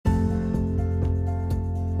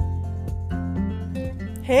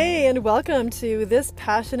Hey, and welcome to this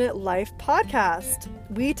Passionate Life podcast.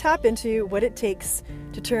 We tap into what it takes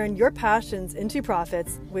to turn your passions into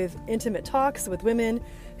profits with intimate talks with women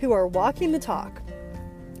who are walking the talk.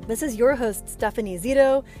 This is your host, Stephanie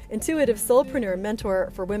Zito, intuitive soulpreneur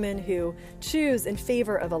mentor for women who choose in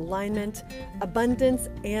favor of alignment, abundance,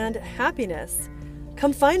 and happiness.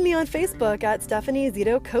 Come find me on Facebook at Stephanie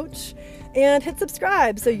Zito Coach and hit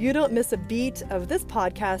subscribe so you don't miss a beat of this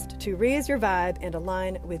podcast to raise your vibe and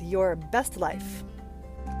align with your best life.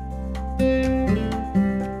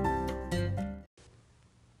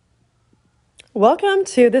 Welcome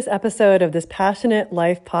to this episode of this Passionate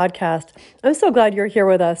Life podcast. I'm so glad you're here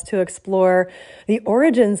with us to explore the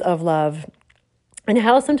origins of love and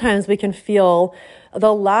how sometimes we can feel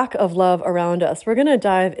the lack of love around us. We're going to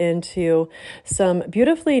dive into some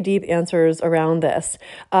beautifully deep answers around this.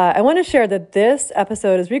 I want to share that this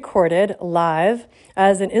episode is recorded live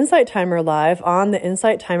as an Insight Timer live on the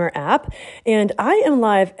Insight Timer app. And I am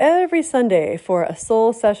live every Sunday for a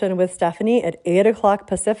soul session with Stephanie at 8 o'clock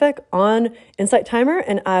Pacific on Insight Timer.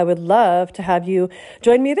 And I would love to have you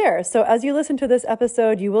join me there. So as you listen to this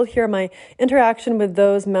episode, you will hear my interaction with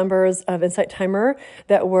those members of Insight Timer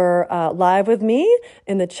that were live with me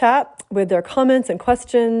in the chat with their comments and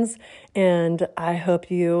questions. And I hope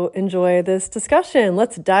you enjoy this discussion.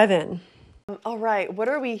 Let's dive in. All right, what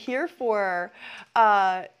are we here for?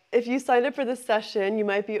 If you signed up for this session, you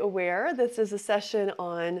might be aware this is a session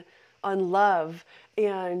on love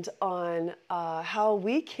and on how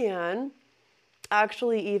we can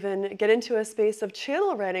actually even get into a space of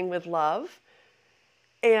channel writing with love.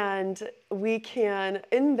 And we can,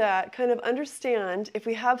 in that, kind of understand if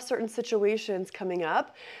we have certain situations coming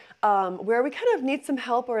up where we kind of need some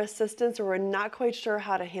help or assistance, or we're not quite sure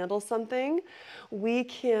how to handle something, we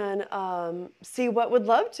can see what would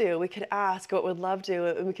love do. We could ask what would love do,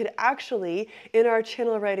 and we could actually, in our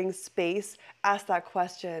channel writing space, ask that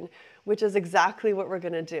question, which is exactly what we're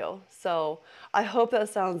going to do. So I hope that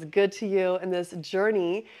sounds good to you in this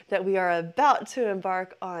journey that we are about to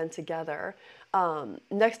embark on together.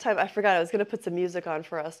 Next time, I forgot, I was going to put some music on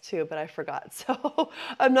for us too, but I forgot. So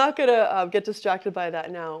I'm not going to get distracted by that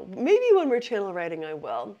now. Maybe when we're channel writing, I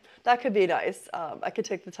will. That could be nice. I could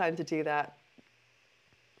take the time to do that.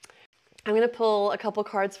 I'm going to pull a couple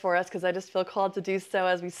cards for us because I just feel called to do so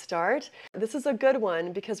as we start. This is a good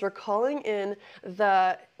one because we're calling in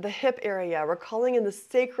the hip area. We're calling in the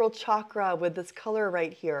sacral chakra with this color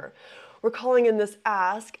right here. We're calling in this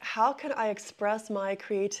ask, how can I express my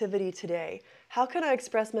creativity today? How can I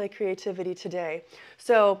express my creativity today?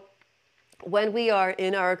 So when we are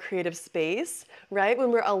in our creative space, right,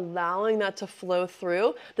 when we're allowing that to flow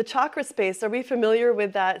through, the chakra space, are we familiar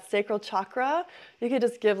with that sacral chakra? You could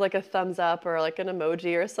just give like a thumbs up or like an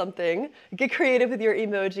emoji or something. Get creative with your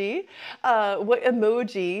emoji. What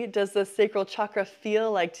emoji does the sacral chakra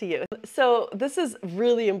feel like to you? So this is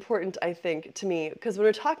really important, I think, to me, because when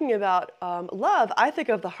we're talking about love, I think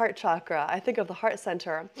of the heart chakra. I think of the heart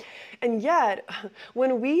center. And yet,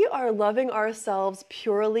 when we are loving ourselves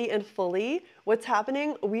purely and fully, what's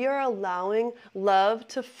happening? We are allowing love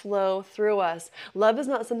to flow through us. Love is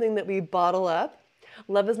not something that we bottle up.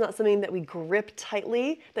 Love is not something that we grip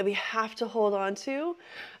tightly, that we have to hold on to.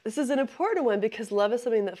 This is an important one because love is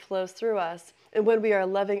something that flows through us. And when we are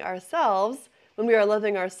loving ourselves, we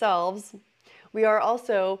are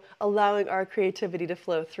also allowing our creativity to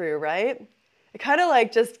flow through, right? It kind of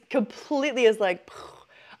like just completely is like,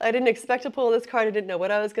 I didn't expect to pull this card. I didn't know what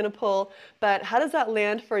I was going to pull. But how does that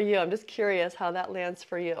land for you? I'm just curious how that lands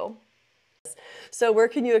for you. So where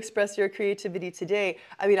can you express your creativity today?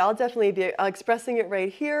 I mean, I'll definitely be expressing it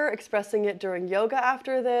right here, expressing it during yoga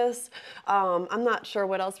after this. I'm not sure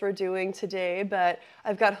what else we're doing today, but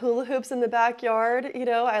I've got hula hoops in the backyard. You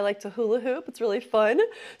know, I like to hula hoop. It's really fun.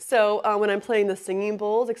 So when I'm playing the singing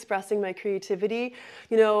bowls, expressing my creativity,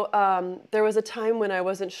 you know, there was a time when I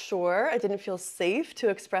wasn't sure. I didn't feel safe to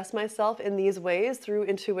express myself in these ways through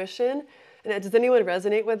intuition. And does anyone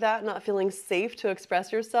resonate with that, not feeling safe to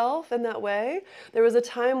express yourself in that way? There was a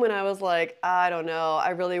time when I was like, I don't know, I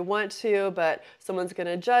really want to, but someone's going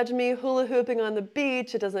to judge me, hula hooping on the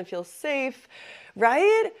beach, it doesn't feel safe,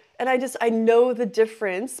 right? And I know the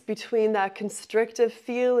difference between that constrictive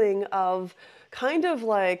feeling of kind of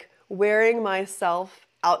like wearing myself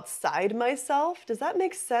outside myself. Does that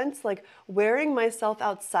make sense? Like wearing myself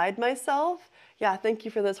outside myself? Yeah, thank you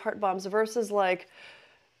for those heart bombs. Versus like,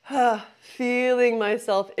 feeling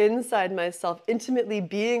myself inside myself, intimately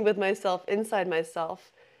being with myself inside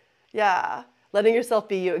myself. Yeah, letting yourself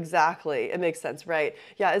be you. Exactly. It makes sense, right?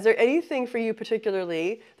 Yeah, is there anything for you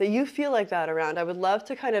particularly that you feel like that around? I would love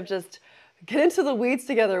to kind of just get into the weeds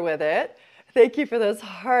together with it Thank you for those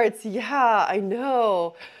hearts. Yeah, I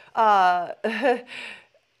know. Uh,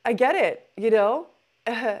 I get it,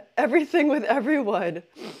 everything with everyone.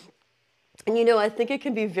 And I think it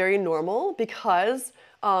can be very normal because,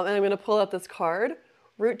 and I'm going to pull up this card,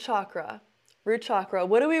 root chakra. Root chakra.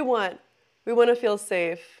 What do we want? We want to feel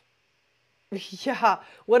safe. Yeah.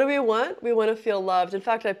 What do we want? We want to feel loved. In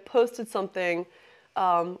fact, I posted something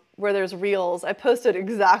where there's reels. I posted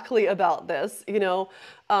exactly about this.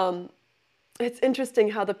 It's interesting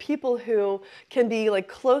how the people who can be like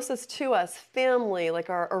closest to us, family, like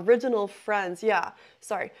our original friends. Yeah.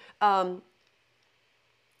 Sorry.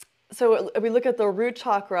 So we look at the root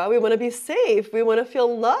chakra, we want to be safe, we want to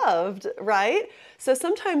feel loved, right? So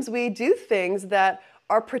sometimes we do things that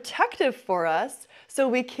are protective for us so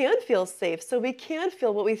we can feel safe, so we can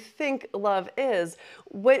feel what we think love is.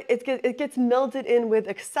 It gets melded in with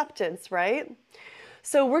acceptance, right?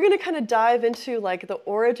 So we're going to kind of dive into like the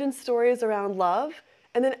origin stories around love.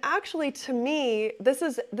 And then actually to me, this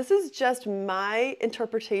is just my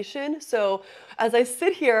interpretation. So as I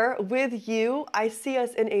sit here with you, I see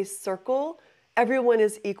us in a circle. Everyone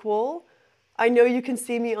is equal. I know you can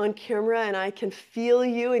see me on camera and I can feel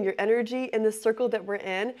you and your energy in the circle that we're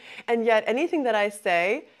in. And yet anything that I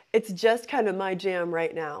say, it's just kind of my jam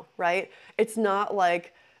right now, right? It's not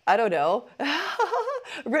like, I don't know,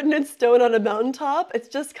 written in stone on a mountaintop. It's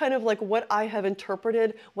just kind of like what I have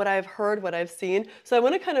interpreted, what I've heard, what I've seen. So I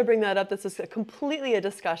want to kind of bring that up. This is completely a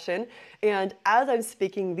discussion. And as I'm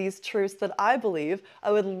speaking these truths that I believe,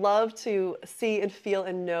 I would love to see and feel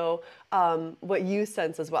and know what you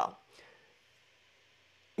sense as well.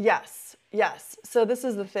 Yes, yes. So this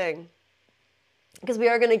is the thing, because we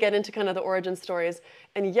are going to get into kind of the origin stories.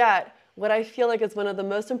 And yet, what I feel like is one of the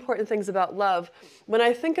most important things about love, when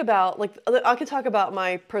I think about, like, I could talk about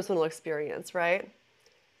my personal experience, right?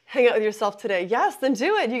 Hang out with yourself today. Yes, then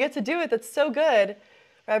do it. You get to do it. That's so good.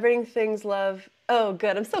 Right? Things love. Oh,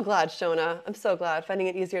 good. I'm so glad, Shona. I'm so glad. Finding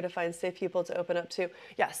it easier to find safe people to open up to.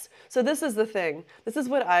 Yes. So this is the thing. This is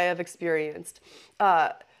what I have experienced.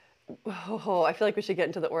 I feel like we should get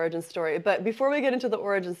into the origin story. But before we get into the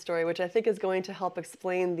origin story, which I think is going to help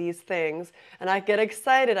explain these things, and I get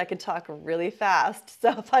excited, I can talk really fast.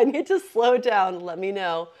 So if I need to slow down, let me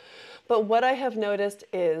know. But what I have noticed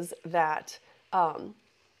is that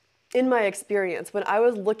in my experience, when I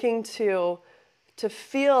was looking to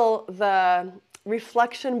feel the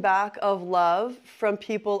reflection back of love from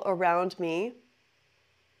people around me,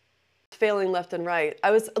 failing left and right.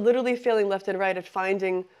 I was literally failing left and right at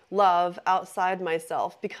finding love outside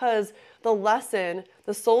myself, because the lesson,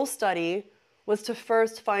 the soul study, was to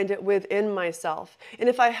first find it within myself. And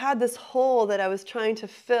if I had this hole that I was trying to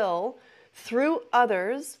fill through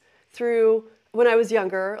others, through when I was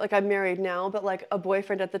younger, like I'm married now, but like a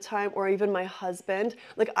boyfriend at the time, or even my husband,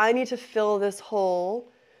 like I need to fill this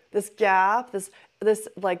hole, this gap, this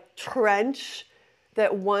like trench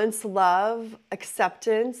that wants love,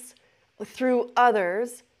 acceptance, through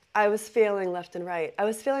others. I was failing left and right. I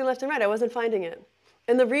was failing left and right. I wasn't finding it.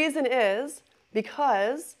 And the reason is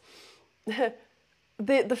because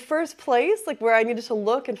the first place, like where I needed to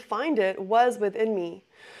look and find it, was within me.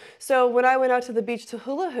 So when I went out to the beach to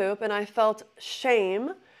hula hoop and I felt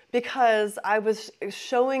shame because I was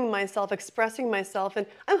showing myself, expressing myself, and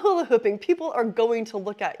I'm hula hooping, people are going to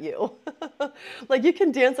look at you. Like you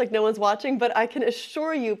can dance like no one's watching, but I can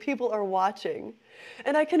assure you people are watching.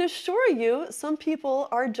 And I can assure you, some people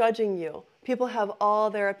are judging you. People have all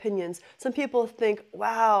their opinions. Some people think,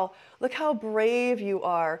 wow, look how brave you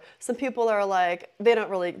are. Some people are like, they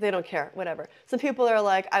don't care, whatever. Some people are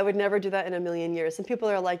like, I would never do that in a million years. Some people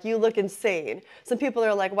are like, you look insane. Some people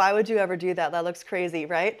are like, why would you ever do that? That looks crazy,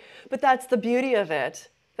 right? But that's the beauty of it.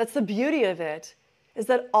 That's the beauty of it, is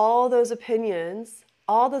that all those opinions,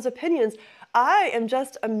 I am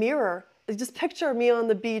just a mirror. Just picture me on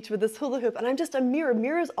the beach with this hula hoop, and I'm just a mirror.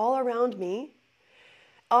 Mirrors all around me,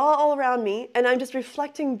 all around me, and I'm just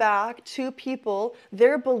reflecting back to people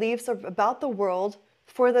their beliefs about the world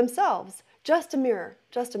for themselves. Just a mirror,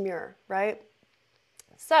 right?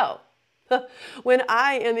 So, when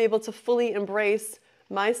I am able to fully embrace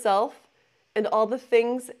myself and all the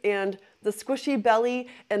things and the squishy belly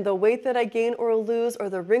and the weight that I gain or lose, or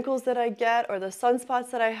the wrinkles that I get, or the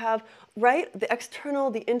sunspots that I have, right? The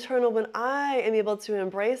external, the internal, when I am able to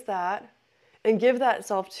embrace that and give that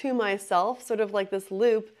self to myself, sort of like this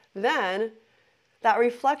loop, then that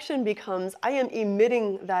reflection becomes, I am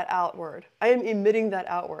emitting that outward. I am emitting that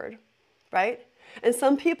outward, right? And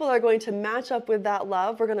some people are going to match up with that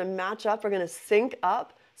love. We're going to match up. We're going to sync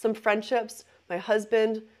up. Some friendships, my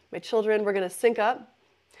husband, my children, we're going to sync up.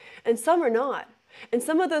 And some are not. And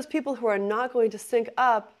some of those people who are not going to sync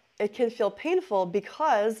up it can feel painful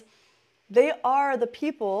because they are the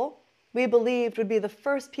people we believed would be the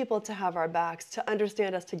first people to have our backs, to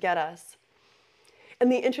understand us, to get us.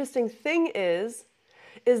 And the interesting thing is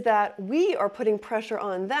that we are putting pressure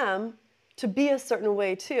on them to be a certain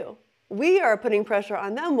way too. We are putting pressure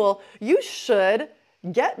on them. Well, you should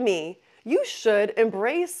get me. You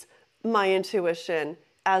embrace my intuition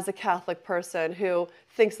as a Catholic person who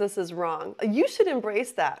thinks this is wrong. You should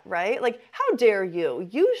embrace that, right? Like, how dare you?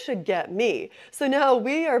 You should get me. So now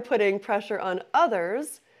we are putting pressure on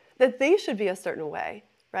others that they should be a certain way,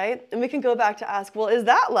 right? And we can go back to ask, well, is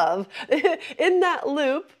that love? In that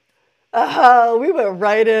loop, we went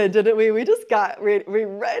right in, didn't we? We just got right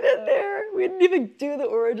in there. We didn't even do the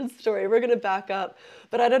origin story. We're going to back up.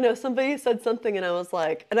 But I don't know, somebody said something and I was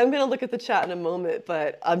like, and I'm going to look at the chat in a moment,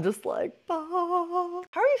 but I'm just like, how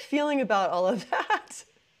are you feeling about all of that?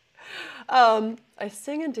 I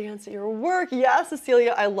sing and dance at your work. Yeah,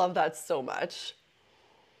 Cecilia, I love that so much.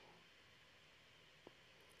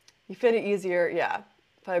 You find it easier, yeah.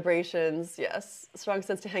 Vibrations, yes. Strong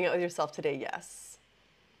sense to hang out with yourself today, yes.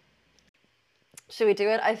 Should we do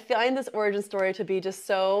it? I find this origin story to be just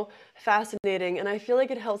so fascinating, and I feel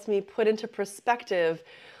like it helps me put into perspective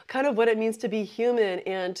kind of what it means to be human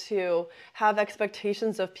and to have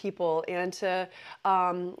expectations of people and to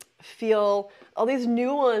feel all these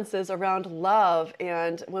nuances around love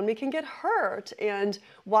and when we can get hurt and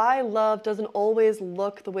why love doesn't always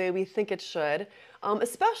look the way we think it should,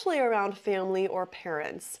 especially around family or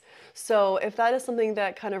parents. So if that is something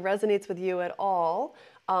that kind of resonates with you at all,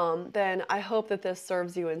 then I hope that this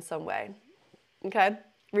serves you in some way. Okay?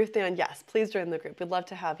 Ruth Dan, yes, please join the group. We'd love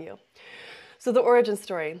to have you. So the origin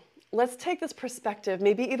story. Let's take this perspective,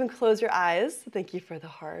 maybe even close your eyes. Thank you for the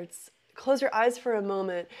hearts. Close your eyes for a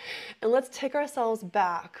moment and let's take ourselves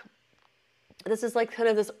back. This is like kind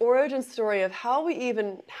of this origin story of how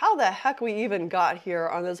the heck we even got here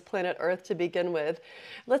on this planet Earth to begin with.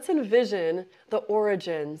 Let's envision the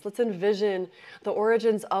origins. Let's envision the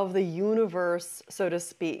origins of the universe, so to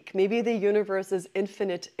speak. Maybe the universe is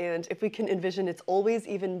infinite, and if we can envision it's always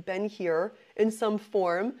even been here in some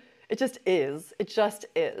form, it just is. It just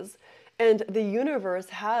is. And the universe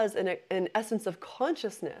has an essence of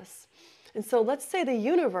consciousness. And so let's say the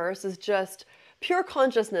universe is just pure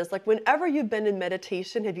consciousness. Like whenever you've been in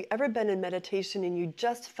meditation, have you ever been in meditation and you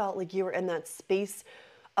just felt like you were in that space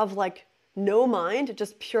of like no mind,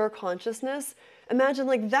 just pure consciousness? Imagine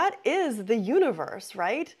like that is the universe,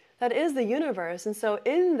 right? That is the universe. And so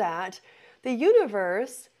in that, the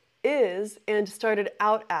universe is and started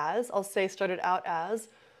out as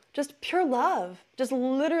just pure love, just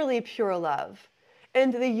literally pure love.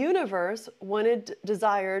 And the universe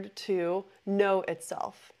desired to know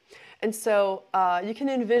itself. And so you can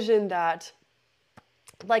envision that,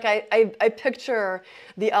 like I picture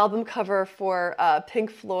the album cover for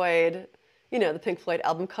Pink Floyd, you know, the Pink Floyd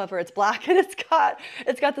album cover. It's black and it's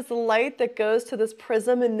got this light that goes to this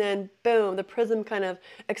prism and then boom, the prism kind of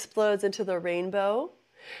explodes into the rainbow.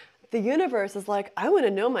 The universe is like, I want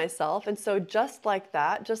to know myself. And so just like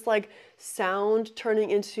that, just like sound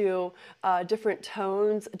turning into different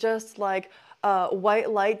tones, just like white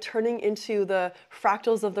light turning into the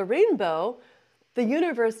fractals of the rainbow, the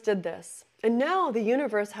universe did this. And now the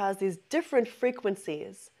universe has these different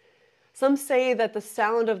frequencies. Some say that the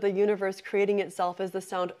sound of the universe creating itself is the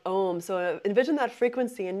sound Om. So envision that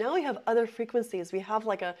frequency. And now we have other frequencies. We have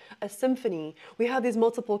like a symphony. We have these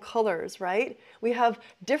multiple colors, right? We have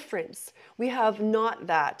difference. We have not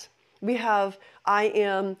that. We have I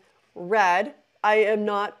am red. I am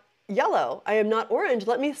not yellow. I am not orange.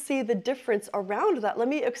 Let me see the difference around that. Let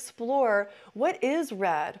me explore what is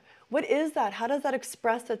red. What is that? How does that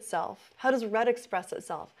express itself? How does red express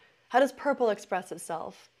itself? How does purple express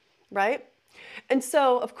itself? Right? And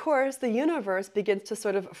so, of course, the universe begins to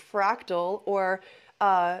sort of fractal or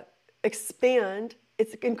expand.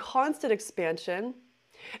 It's in constant expansion,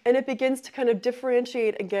 and it begins to kind of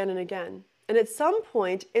differentiate again and again. And at some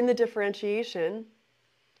point in the differentiation,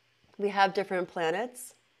 we have different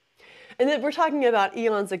planets. And then we're talking about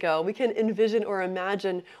eons ago. We can envision or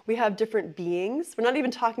imagine we have different beings. We're not even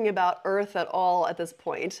talking about Earth at all at this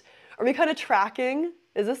point. Are we kind of tracking?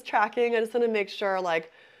 Is this tracking? I just want to make sure,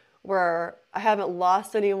 like, I haven't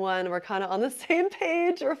lost anyone. We're kind of on the same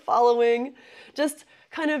page. We're following. Just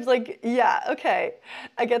kind of like, yeah, okay.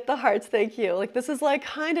 I get the hearts. Thank you. Like this is like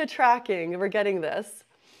kind of tracking. We're getting this.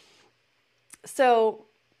 So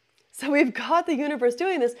we've got the universe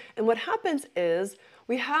doing this. And what happens is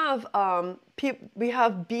we have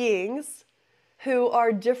beings who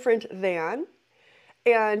are different than,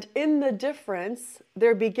 And in the difference,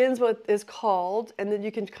 there begins what is called, and then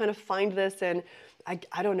you can kind of find this in,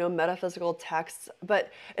 I don't know, metaphysical texts,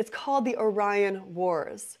 but it's called the Orion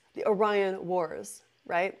Wars. The Orion Wars,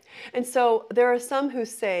 right? And so there are some who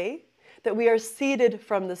say that we are seeded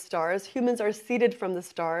from the stars. Humans are seeded from the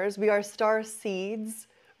stars. We are star seeds,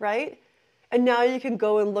 right? And now you can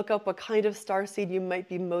go and look up what kind of star seed you might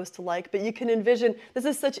be most like, but you can envision, this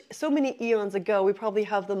is so many eons ago, we probably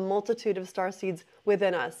have the multitude of star seeds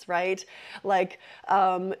within us, right? Like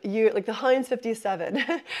like the Heinz 57.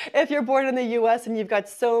 If you're born in the US and you've got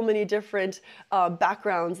so many different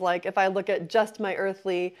backgrounds, like if I look at just my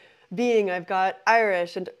earthly being, I've got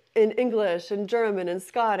Irish and in English and German and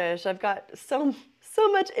Scottish, I've got so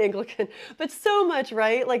much Anglican, but so much,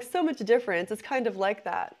 right? Like so much difference. It's kind of like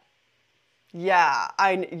that. Yeah,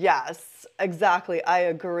 yes, exactly. I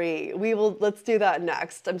agree. Let's do that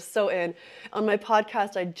next. I'm so in. On my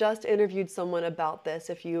podcast, I just interviewed someone about this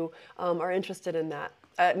if you are interested in that.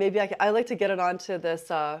 Maybe I like to get it onto this,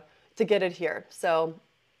 to get it here. So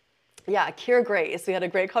yeah, Kier Grace. We had a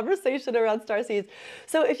great conversation around starseeds.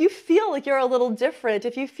 So if you feel like you're a little different,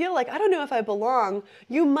 if you feel like, I don't know if I belong,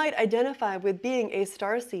 you might identify with being a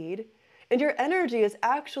starseed, and your energy is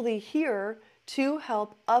actually here to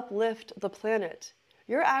help uplift the planet.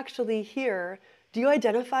 You're actually here. Do you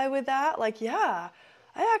identify with that? Like, yeah,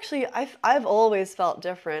 I've always felt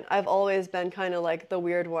different. I've always been kind of like the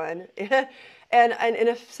weird one. And in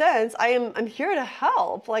a sense, I'm here to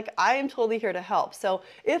help. Like, I am totally here to help. So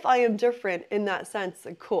if I am different in that sense,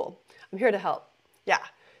 cool. I'm here to help. Yeah.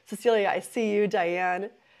 Cecilia, I see you. Diane.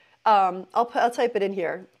 I'll type it in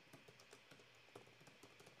here.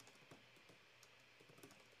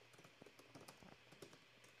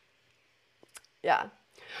 Yeah.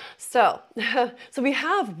 So, so we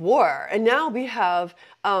have war, and now we have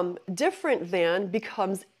different than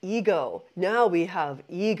becomes ego. Now we have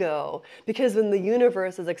ego, because when the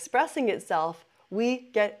universe is expressing itself, we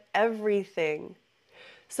get everything.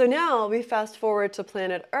 So now we fast forward to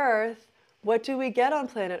planet Earth. What do we get on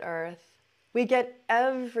planet Earth? We get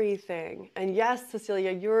everything. And yes,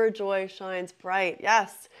 Cecilia, your joy shines bright.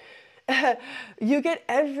 Yes. You get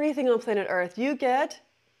everything on planet Earth. You get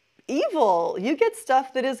evil. You get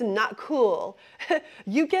stuff that is not cool.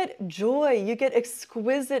 You get joy. You get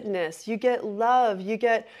exquisiteness. You get love. You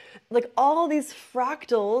get like all these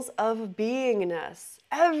fractals of beingness.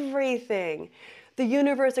 Everything. The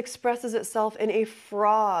universe expresses itself in a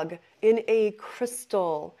frog, in a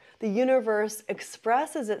crystal. The universe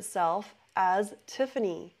expresses itself as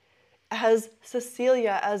Tiffany, as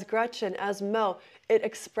Cecilia, as Gretchen, as Mo. It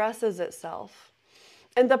expresses itself.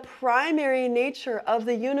 And the primary nature of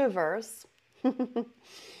the universe,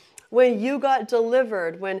 when you got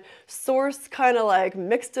delivered, when Source kind of like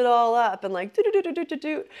mixed it all up and like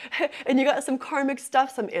do, and you got some karmic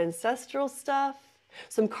stuff, some ancestral stuff,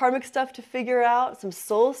 some karmic stuff to figure out, some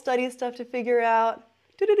soul study stuff to figure out.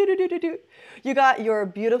 You got your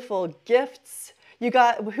beautiful gifts. You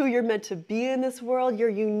got who you're meant to be in this world, your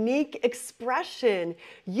unique expression.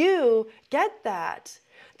 You get that.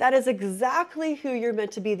 That is exactly who you're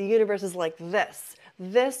meant to be. The universe is like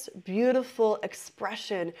this beautiful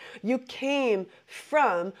expression. You came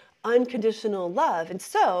from unconditional love. And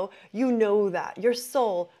so you know that. Your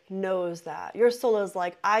soul knows that. Your soul is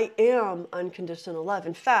like, I am unconditional love.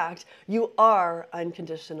 In fact, you are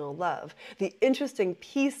unconditional love. The interesting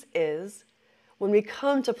piece is when we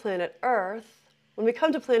come to planet Earth, when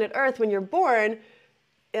you're born,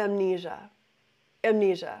 amnesia,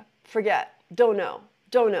 forget, don't know,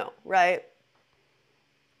 right?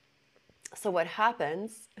 So what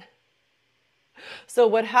happens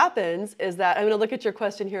is that I'm going to look at your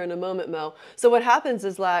question here in a moment, Mo. So what happens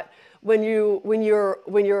is that when you're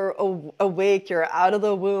awake, you're out of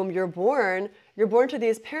the womb, you're born to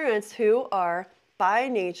these parents who are by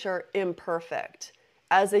nature imperfect.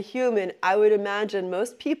 As a human, I would imagine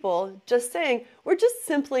most people just saying, we're just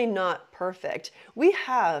simply not perfect. We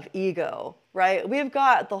have ego, right? We've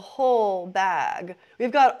got the whole bag.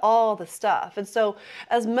 We've got all the stuff. And so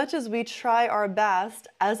as much as we try our best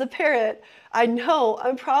as a parent, I know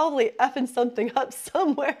I'm probably effing something up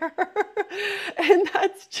somewhere. And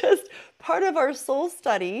that's just part of our soul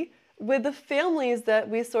study with the families that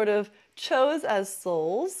we sort of chose as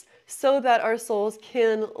souls so that our souls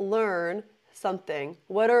can learn something.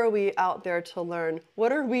 What are we out there to learn?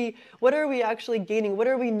 What are we actually gaining? What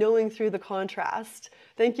are we knowing through the contrast?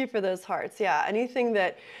 Thank you for those hearts. Yeah, anything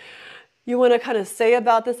that you want to kind of say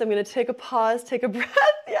about this? I'm going to take a pause, take a breath.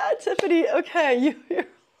 Yeah, Tiffany, okay, you're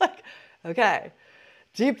like, okay,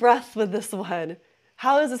 deep breaths with this one.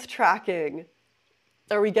 How is this tracking?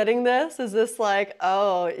 Are we getting this? Is this like,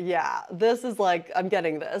 oh yeah, this is like, I'm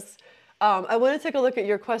getting this. I want to take a look at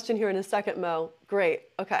your question here in a second, Mo. Great.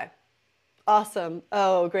 Okay. Awesome.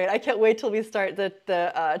 Oh, great. I can't wait till we start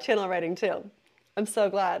the channel writing too. I'm so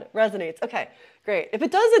glad. Resonates. Okay, great. If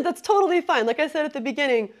it doesn't, that's totally fine. Like I said at the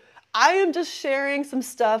beginning, I am just sharing some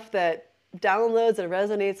stuff that downloads and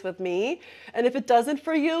resonates with me. And if it doesn't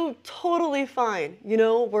for you, totally fine. You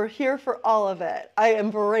know, we're here for all of it. I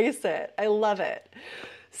embrace it. I love it.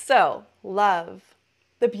 So, love.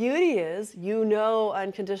 The beauty is, you know,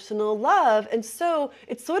 unconditional love. And so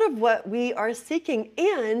it's sort of what we are seeking.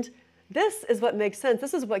 And this is what makes sense.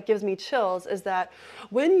 This is what gives me chills, is that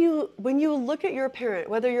when you look at your parent,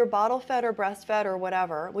 whether you're bottle fed or breastfed or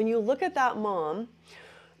whatever, when you look at that mom,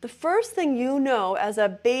 the first thing you know as a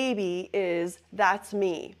baby is, that's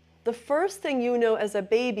me. The first thing you know as a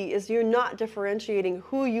baby is you're not differentiating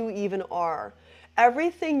who you even are.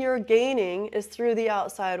 Everything you're gaining is through the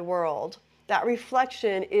outside world. That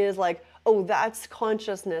reflection is like, oh, that's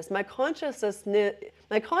consciousness. My consciousness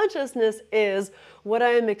is what I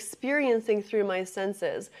am experiencing through my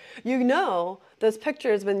senses. You know those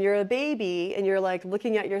pictures when you're a baby and you're like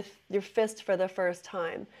looking at your fist for the first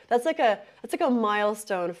time. That's like a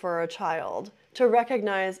milestone for a child to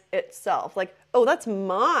recognize itself. Like, oh, that's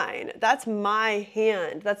mine. That's my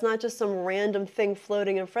hand. That's not just some random thing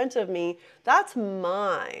floating in front of me. That's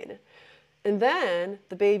mine. And then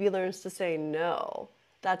the baby learns to say no.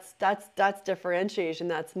 That's differentiation.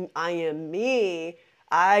 That's I am me.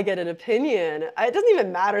 I get an opinion. It doesn't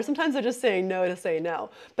even matter. Sometimes they're just saying no to say no.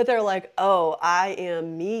 But they're like, oh, I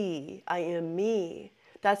am me. I am me.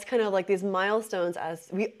 That's kind of like these milestones as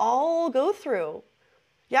we all go through.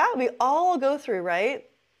 Yeah, we all go through, right?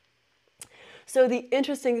 So the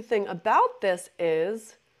interesting thing about this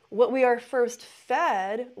is what we are first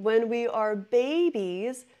fed when we are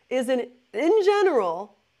babies is in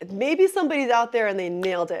general, maybe somebody's out there and they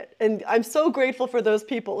nailed it. And I'm so grateful for those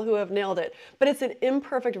people who have nailed it. But it's an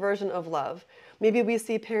imperfect version of love. Maybe we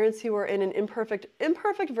see parents who are in an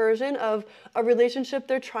imperfect version of a relationship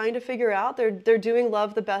they're trying to figure out. They're doing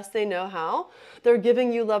love the best they know how. They're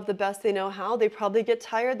giving you love the best they know how. They probably get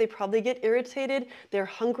tired. They probably get irritated. They're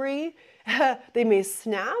hungry. They may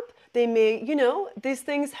snap. They may, these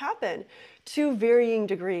things happen to varying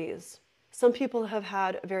degrees. Some people have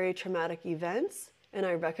had very traumatic events, and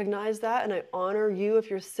I recognize that, and I honor you if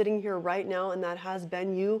you're sitting here right now and that has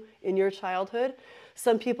been you in your childhood.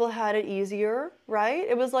 Some people had it easier, right?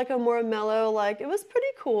 It was like a more mellow, like it was pretty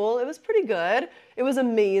cool, it was pretty good, it was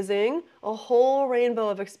amazing, a whole rainbow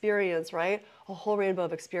of experience, right? A whole rainbow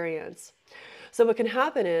of experience. So what can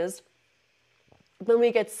happen is when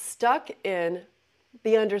we get stuck in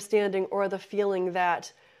the understanding or the feeling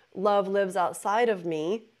that love lives outside of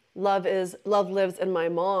me, love lives in my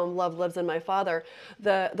mom, love lives in my father.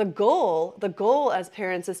 The goal as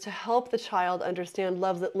parents is to help the child understand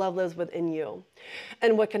love lives within you.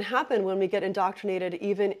 And what can happen when we get indoctrinated,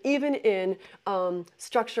 even in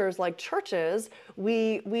structures like churches,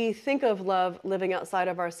 we think of love living outside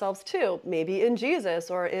of ourselves too. Maybe in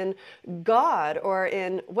Jesus or in God or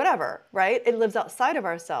in whatever, right? It lives outside of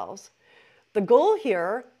ourselves. The goal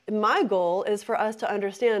here, my goal, is for us to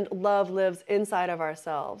understand love lives inside of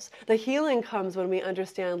ourselves. The healing comes when we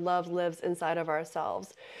understand love lives inside of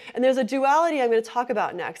ourselves. And there's a duality I'm going to talk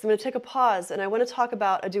about next. I'm going to take a pause, and I want to talk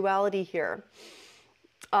about a duality here.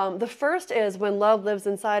 The first is when love lives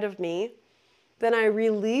inside of me, then I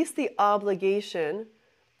release the obligation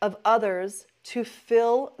of others to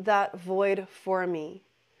fill that void for me.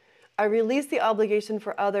 I release the obligation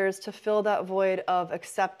for others to fill that void of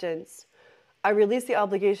acceptance. I release the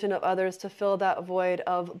obligation of others to fill that void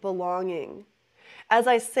of belonging. As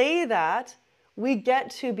I say that, we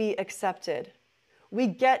get to be accepted. We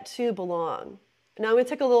get to belong. Now I'm going to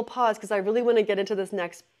take a little pause because I really want to get into this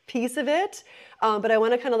next piece of it, but I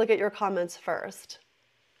want to kind of look at your comments first.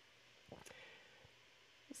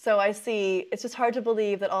 So I see, it's just hard to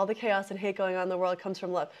believe that all the chaos and hate going on in the world comes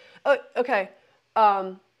from love. Oh, okay.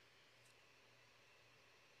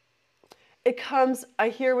 It comes, I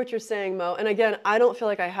hear what you're saying, Mo. And again, I don't feel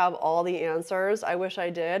like I have all the answers. I wish I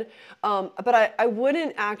did. But I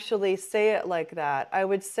wouldn't actually say it like that. I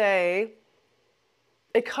would say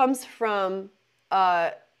it comes from,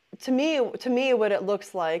 to me, what it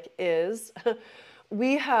looks like is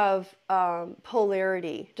we have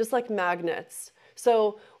polarity, just like magnets.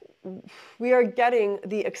 So we are getting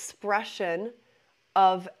the expression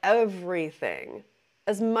of everything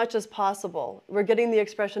as much as possible. We're getting the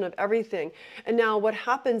expression of everything. And now what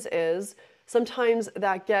happens is sometimes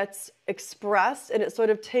that gets expressed and it sort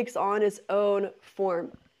of takes on its own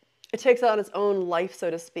form. It takes on its own life, so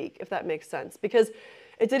to speak, if that makes sense. Because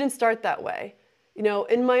It didn't start that way.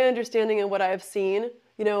 In my understanding and what I've seen,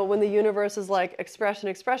 when the universe is like expression,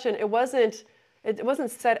 it wasn't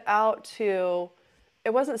set out to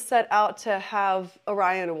have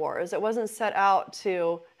Orion Wars. It wasn't set out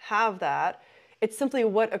to have that. It's simply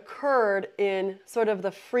what occurred in sort of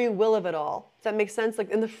the free will of it all. Does that make sense?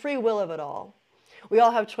 Like in the free will of it all. We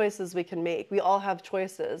all have choices we can make. We all have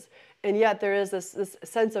choices. And yet there is this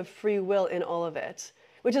sense of free will in all of it,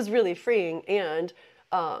 which is really freeing and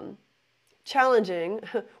challenging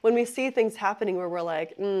when we see things happening where we're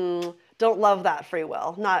like, don't love that free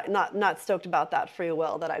will. Not stoked about that free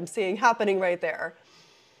will that I'm seeing happening right there.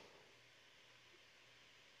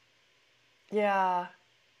 Yeah.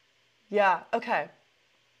 Yeah. Okay.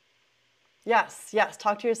 Yes.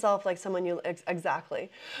 Talk to yourself like someone exactly.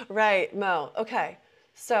 Right, Mo. Okay.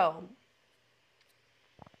 So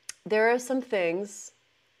there are some things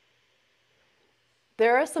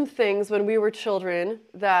when we were children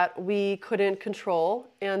that we couldn't control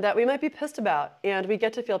and that we might be pissed about, and we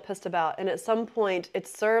get to feel pissed about. And at some point it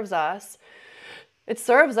serves us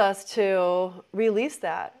to release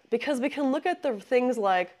that, because we can look at the things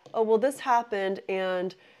like, oh, well, this happened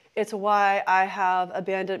and it's why I have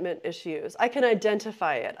abandonment issues. I can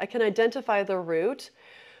identify it. I can identify the root.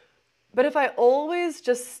 But if I always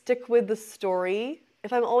just stick with the story,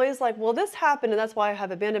 if I'm always like, well, this happened and that's why I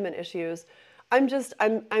have abandonment issues, I'm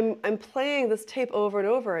playing this tape over and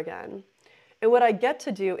over again. And what I get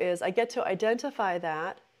to do is I get to identify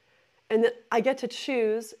that, and then I get to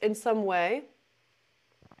choose in some way,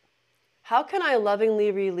 how can I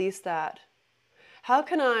lovingly release that? How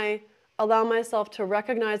can I allow myself to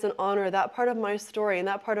recognize and honor that part of my story and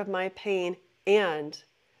that part of my pain and,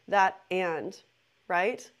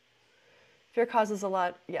 right? Fear causes a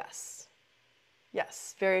lot, yes.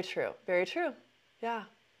 Yes, very true, very true. Yeah,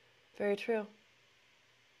 very true.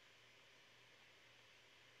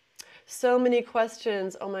 So many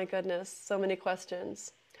questions, oh my goodness, so many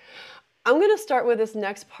questions. I'm going to start with this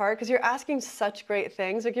next part because you're asking such great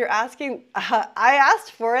things. Like you're asking, I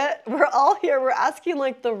asked for it. We're all here. We're asking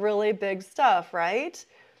like the really big stuff, right?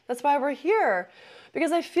 That's why we're here.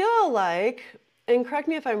 Because I feel like, and correct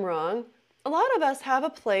me if I'm wrong, a lot of us have a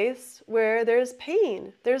place where there's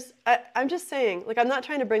pain. I'm just saying, like, I'm not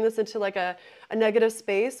trying to bring this into like a negative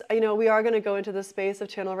space. We are going to go into the space of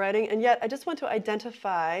channel writing. And yet I just want to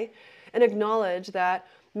identify and acknowledge that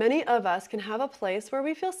many of us can have a place where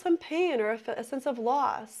we feel some pain or a sense of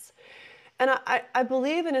loss. And I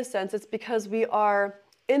believe in a sense it's because we are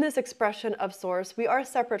in this expression of Source, we are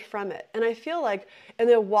separate from it. And I feel like in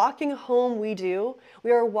the walking home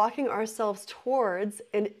we are walking ourselves towards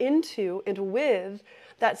and into and with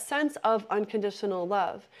that sense of unconditional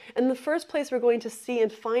love. And the first place we're going to see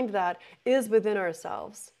and find that is within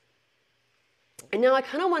ourselves. And now I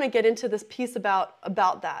kind of want to get into this piece about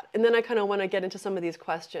that. And then I kind of want to get into some of these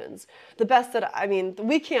questions. The best that,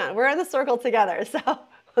 we can't. We're in the circle together, so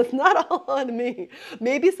it's not all on me.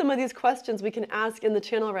 Maybe some of these questions we can ask in the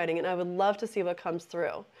channel writing, and I would love to see what comes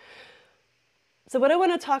through. So what I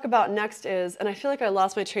want to talk about next is, and I feel like I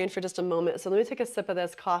lost my train for just a moment, so let me take a sip of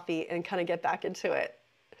this coffee and kind of get back into it.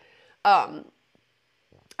 All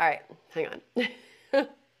right, hang on.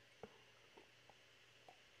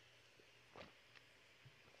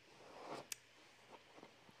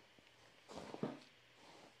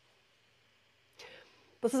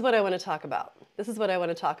 This is what I want to talk about.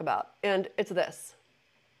 And it's this.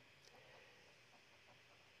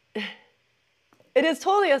 It is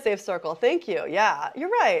totally a safe circle. Thank you. Yeah,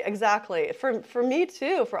 you're right. Exactly. For me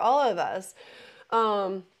too, for all of us.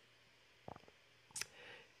 I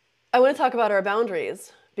want to talk about our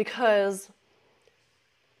boundaries, because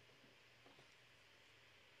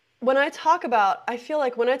I feel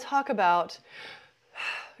like when I talk about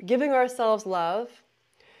giving ourselves love,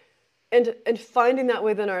 and finding that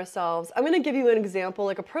within ourselves, I'm going to give you an example,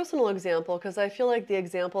 like a personal example, because I feel like the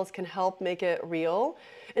examples can help make it real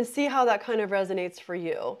and see how that kind of resonates for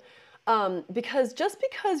you. Because just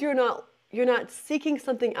because you're not seeking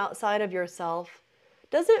something outside of yourself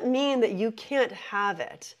doesn't mean that you can't have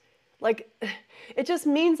it. Like, it just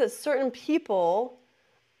means that certain people,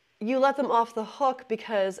 you let them off the hook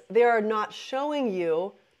because they are not showing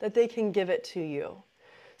you that they can give it to you.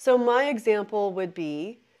 So my example would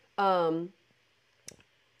be,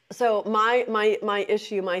 so my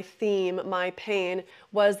issue, my theme, my pain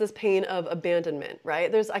was this pain of abandonment,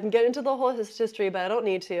 right? I can get into the whole history, but I don't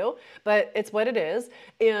need to, but it's what it is.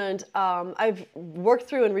 And I've worked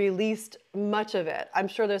through and released much of it. I'm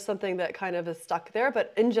sure there's something that kind of is stuck there,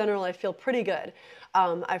 but in general, I feel pretty good.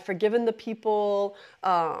 I've forgiven the people.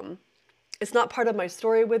 It's not part of my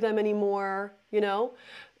story with them anymore,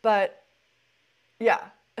 but Yeah.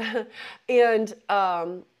 And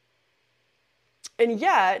and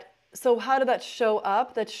yet, so how did that show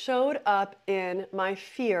up? That showed up in my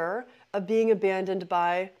fear of being abandoned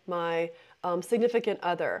by my significant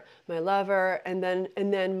other, my lover, and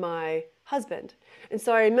then my husband. And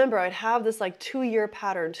so I remember I'd have this like 2 year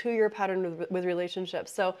pattern, 2 year pattern with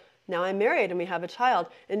relationships. So now I'm married and we have a child,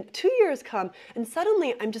 and 2 years come, and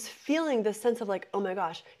suddenly I'm just feeling this sense of like, oh my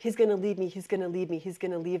gosh, he's gonna leave me, he's gonna leave me, he's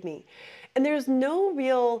gonna leave me. And there's no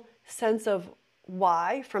real sense of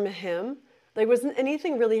why from him. There wasn't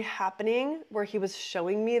anything really happening where he was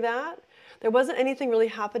showing me that. There wasn't anything really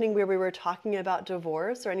happening where we were talking about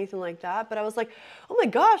divorce or anything like that. But I was like, oh my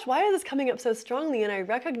gosh, why is this coming up so strongly? And I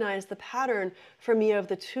recognized the pattern for me of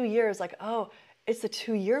the 2 years, like, oh, it's the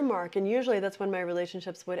 2 year mark. And usually that's when my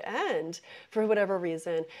relationships would end for whatever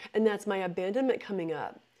reason. And that's my abandonment coming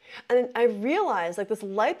up. And I realized, like, this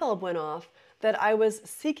light bulb went off that I was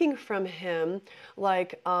seeking from him,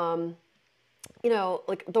 like,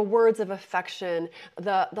 like the words of affection,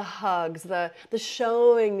 the hugs, the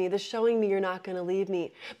showing me you're not going to leave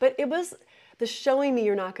me. But it was the showing me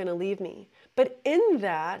you're not going to leave me. But in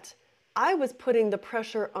that, I was putting the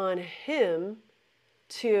pressure on him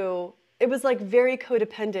to, it was like very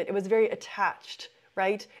codependent. It was very attached,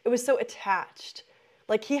 right? It was so attached.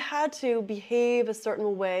 Like he had to behave a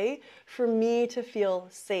certain way for me to feel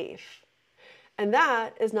safe. And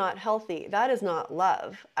that is not healthy. That is not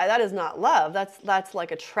love. That is not love. That's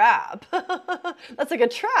like a trap. That's like a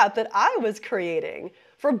trap that I was creating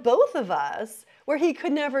for both of us, where he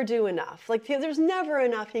could never do enough. Like there's never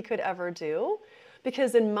enough he could ever do,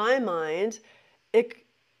 because in my mind,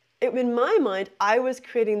 I was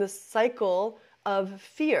creating this cycle of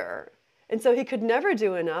fear. And so he could never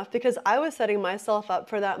do enough because I was setting myself up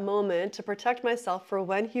for that moment to protect myself for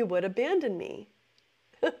when he would abandon me.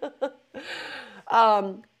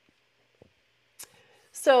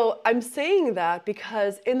 So I'm saying that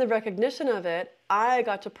because in the recognition of it, I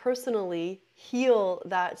got to personally heal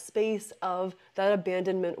that space of that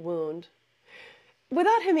abandonment wound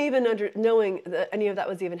without him even knowing that any of that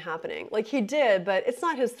was even happening. Like he did, but it's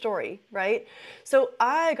not his story, right? So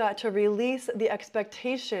I got to release the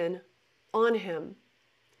expectation on him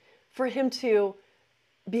for him to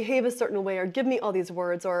behave a certain way or give me all these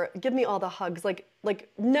words or give me all the hugs, like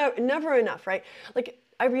no, never enough, right? Like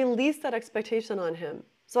I released that expectation on him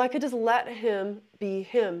so I could just let him be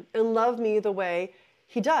him and love me the way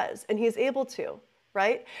he does and he's able to,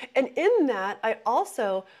 right? And in that, I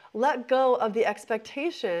also let go of the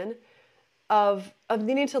expectation of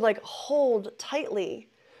needing to like hold tightly.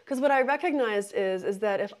 Because what I recognized is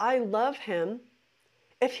that if I love him,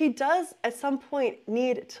 if he does at some point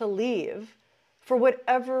need to leave for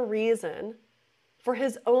whatever reason, for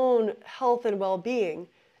his own health and well-being,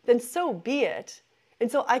 then so be it.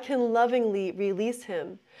 And so I can lovingly release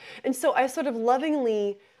him. And so I sort of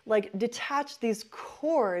lovingly like detached these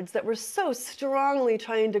cords that were so strongly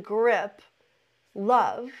trying to grip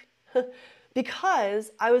love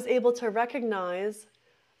because I was able to recognize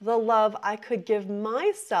the love I could give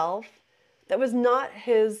myself that was not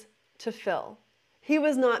his to fill. He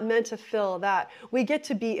was not meant to fill that. We get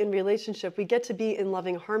to be in relationship. We get to be in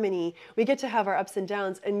loving harmony. We get to have our ups and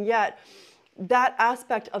downs. And yet that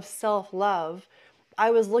aspect of self-love,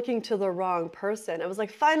 I was looking to the wrong person. I was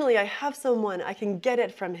like, finally, I have someone. I can get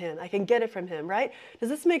it from him. I can get it from him, right? Does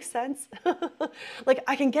this make sense? Like,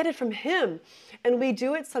 I can get it from him. And we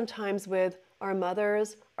do it sometimes with our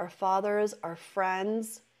mothers, our fathers, our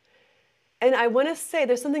friends. And I want to say,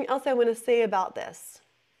 there's something else I want to say about this.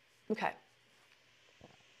 Okay.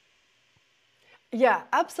 Yeah,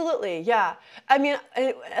 absolutely. Yeah. I mean,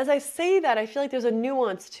 as I say that, I feel like there's a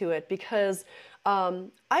nuance to it because I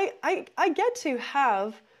get to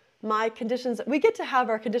have my conditions, we get to have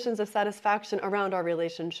our conditions of satisfaction around our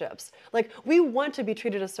relationships. Like, we want to be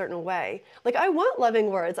treated a certain way. Like, I want loving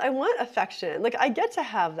words. I want affection. Like, I get to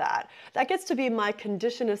have that. That gets to be my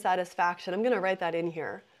condition of satisfaction. I'm going to write that in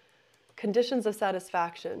here. Conditions of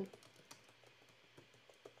satisfaction.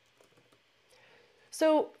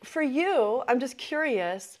 So for you, I'm just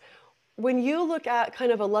curious, when you look at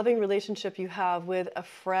kind of a loving relationship you have with a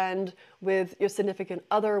friend, with your significant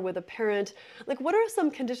other, with a parent, like what are some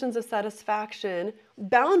conditions of satisfaction,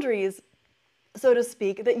 boundaries, so to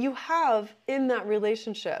speak, that you have in that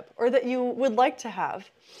relationship or that you would like to have?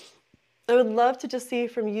 I would love to just see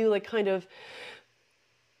from you, like kind of,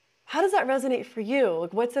 how does that resonate for you?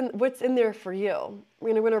 Like what's in there for you?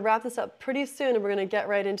 We're gonna wrap this up pretty soon and we're gonna get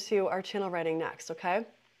right into our channel writing next, okay?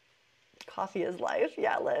 Coffee is life.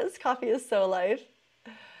 Yeah, Liz, coffee is so life.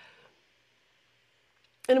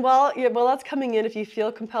 And while that's coming in, if you feel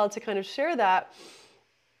compelled to kind of share that,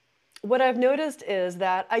 what I've noticed is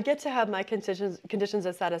that I get to have my conditions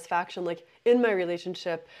of satisfaction, like in my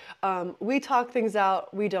relationship. We talk things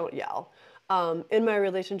out, we don't yell. In my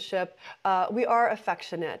relationship, we are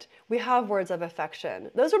affectionate. We have words of affection.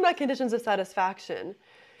 Those are my conditions of satisfaction.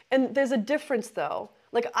 And there's a difference though.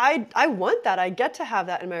 Like I want that. I get to have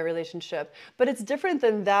that in my relationship. But it's different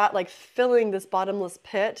than that, like filling this bottomless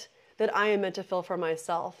pit that I am meant to fill for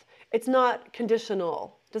myself. It's not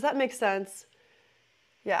conditional. Does that make sense?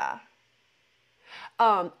 Yeah.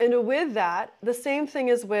 And with that, the same thing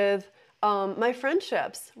is with my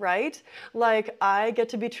friendships, right? Like I get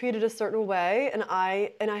to be treated a certain way, and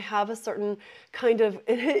I have a certain kind of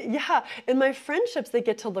yeah. In my friendships, they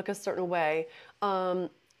get to look a certain way.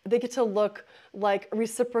 They get to look like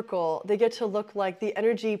reciprocal. They get to look like the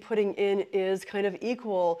energy putting in is kind of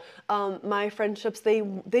equal. My friendships,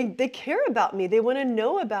 they care about me. They want to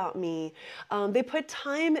know about me. They put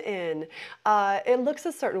time in. It looks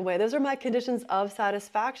a certain way. Those are my conditions of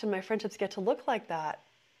satisfaction. My friendships get to look like that.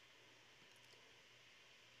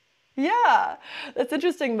 Yeah, that's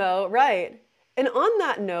interesting, Mo. Right. And on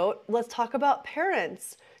that note, let's talk about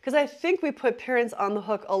parents. Because I think we put parents on the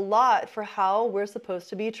hook a lot for how we're supposed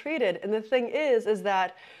to be treated. And the thing is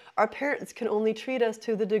that our parents can only treat us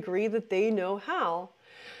to the degree that they know how.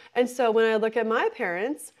 And so when I look at my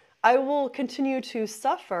parents, I will continue to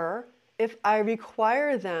suffer if I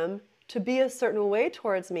require them to be a certain way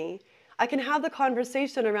towards me. I can have the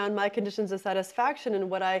conversation around my conditions of satisfaction and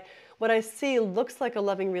what I see looks like a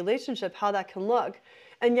loving relationship, how that can look.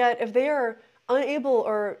 And yet if they are unable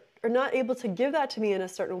or not able to give that to me in a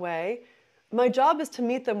certain way, my job is to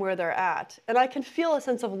meet them where they're at. And I can feel a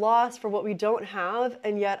sense of loss for what we don't have,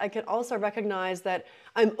 and yet I can also recognize that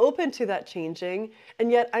I'm open to that changing,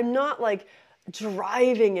 and yet I'm not like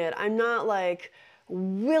driving it. I'm not like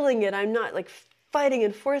willing it. I'm not like fighting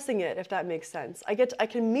and forcing it, if that makes sense. I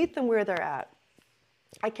can meet them where they're at.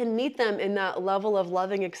 I can meet them in that level of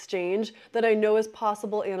loving exchange that I know is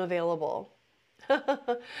possible and available.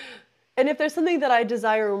 And if there's something that I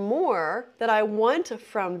desire more, that I want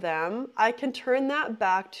from them, I can turn that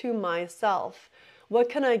back to myself. What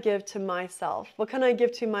can I give to myself? What can I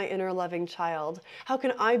give to my inner loving child? How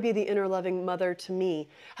can I be the inner loving mother to me?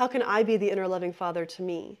 How can I be the inner loving father to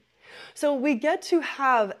me? So we get to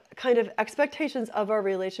have kind of expectations of our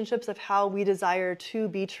relationships of how we desire to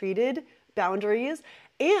be treated, boundaries,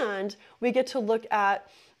 and we get to look at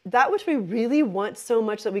that which we really want so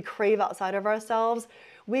much that we crave outside of ourselves.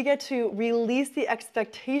 We get to release the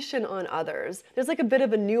expectation on others. There's like a bit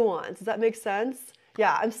of a nuance. Does that make sense?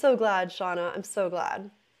 Yeah, I'm so glad, Shauna. I'm so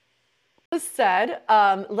glad. As said,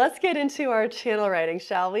 let's get into our channel writing,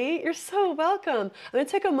 shall we? You're so welcome. I'm going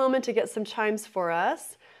to take a moment to get some chimes for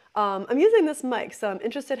us. I'm using this mic, so I'm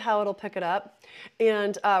interested how it'll pick it up.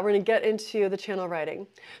 And we're going to get into the channel writing.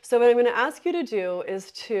 So what I'm going to ask you to do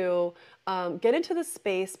is to get into the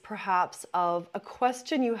space, perhaps, of a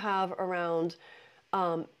question you have around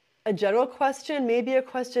a general question, maybe a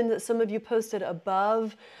question that some of you posted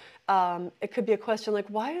above. It could be a question like,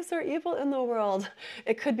 why is there evil in the world?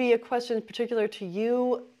 It could be a question particular to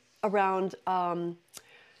you around,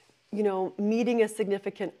 meeting a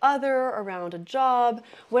significant other, around a job.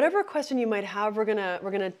 Whatever question you might have, we're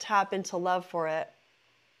gonna tap into love for it.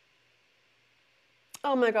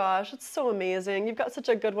 Oh my gosh, it's so amazing. You've got such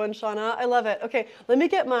a good one, Shauna. I love it. Okay, let me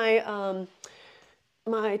get my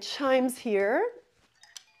my chimes here.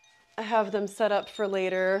 I have them set up for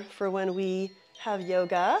later for when we have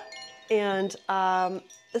yoga. And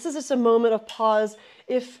this is just a moment of pause.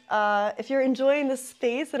 If you're enjoying this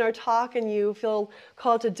space and our talk and you feel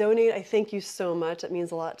called to donate, I thank you so much. It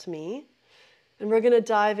means a lot to me. And we're going to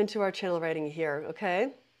dive into our channel writing here,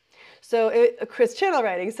 okay? So Chris, channel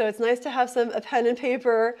writing. So it's nice to have a pen and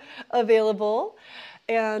paper available.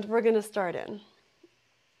 And we're going to start in.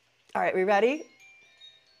 All right, we ready?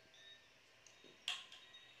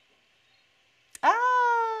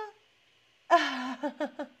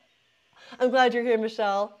 I'm glad you're here,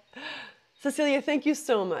 Michelle. Cecilia, thank you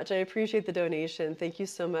so much. I appreciate the donation. Thank you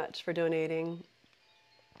so much for donating.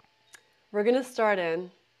 We're going to start in,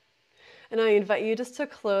 and I invite you just to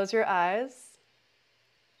close your eyes.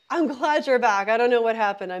 I'm glad you're back. I don't know what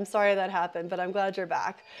happened. I'm sorry that happened, but I'm glad you're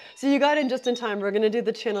back. So you got in just in time. We're going to do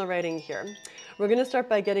the channel writing here. We're going to start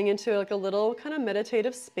by getting into like a little kind of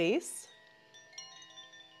meditative space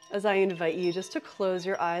as I invite you just to close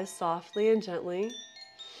your eyes softly and gently.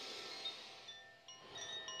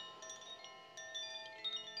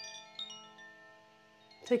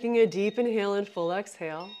 Taking a deep inhale and full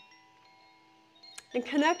exhale. And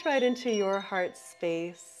connect right into your heart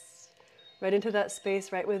space, right into that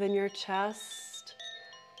space right within your chest,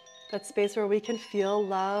 that space where we can feel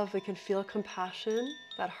love, we can feel compassion,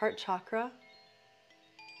 that heart chakra.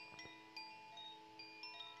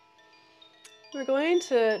 We're going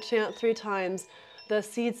to chant 3 times the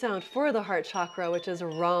seed sound for the heart chakra, which is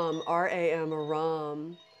Ram, R-A-M,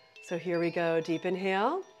 Ram. So here we go, deep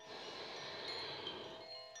inhale.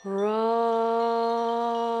 Ram.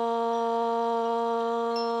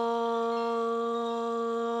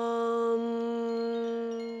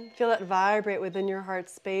 Feel that vibrate within your heart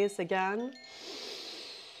space again.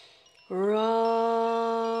 Ram.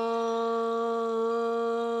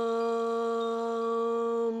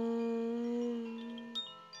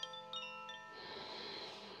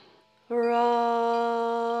 Ram.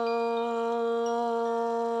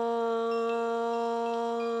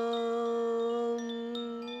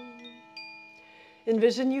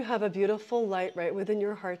 Envision you have a beautiful light right within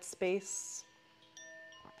your heart space.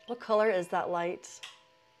 What color is that light?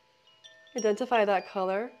 Identify that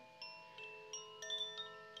color.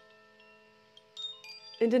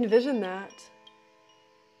 And envision that.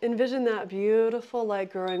 Envision that beautiful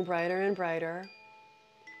light growing brighter and brighter.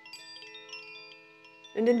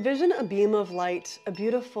 And envision a beam of light, a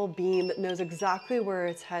beautiful beam that knows exactly where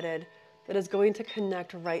it's headed, that is going to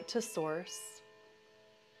connect right to source.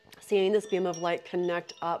 Seeing this beam of light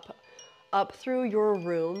connect up through your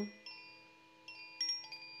room,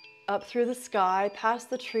 up through the sky, past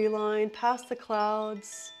the tree line, past the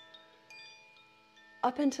clouds,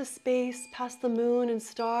 up into space, past the moon and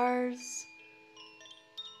stars,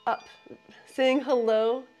 up, saying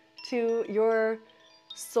hello to your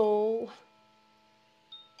soul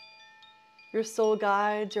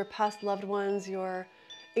guides, your past loved ones, your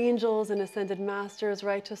angels and ascended masters,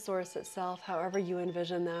 right to source itself, however you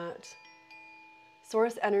envision that.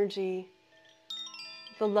 Source energy,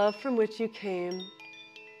 the love from which you came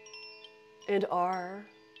and are.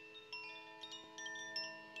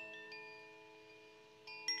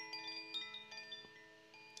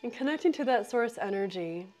 And connecting to that source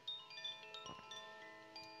energy,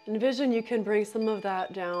 envision you can bring some of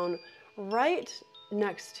that down right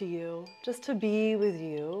next to you, just to be with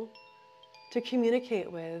you, to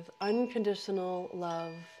communicate with unconditional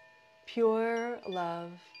love, pure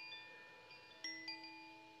love.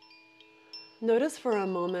 Notice for a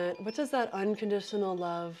moment, what does that unconditional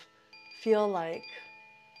love feel like?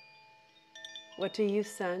 What do you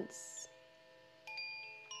sense?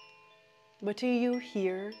 What do you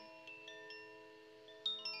hear?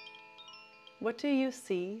 What do you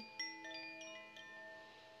see?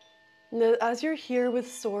 Now, as you're here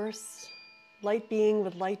with Source, light being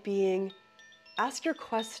with light being, ask your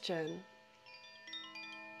question.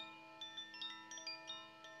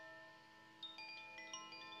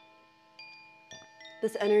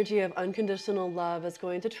 This energy of unconditional love is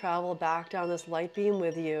going to travel back down this light beam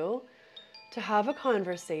with you to have a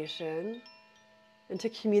conversation and to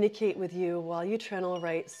communicate with you while you channel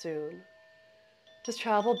right soon. Just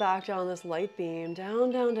travel back down this light beam,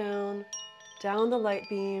 down, down, down, down the light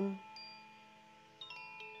beam,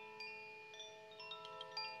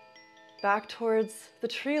 back towards the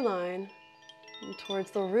tree line, and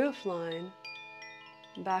towards the roof line,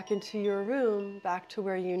 back into your room, back to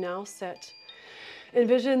where you now sit.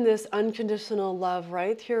 Envision this unconditional love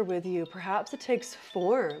right here with you. Perhaps it takes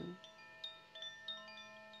form.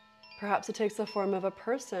 Perhaps it takes the form of a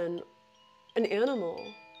person, an animal,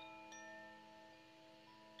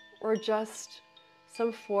 or just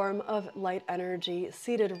some form of light energy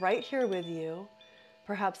seated right here with you.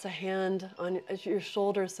 Perhaps a hand on your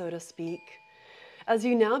shoulder, so to speak. As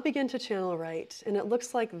you now begin to channel right, and it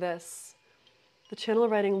looks like this. The channel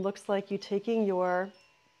writing looks like you taking your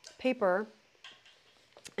paper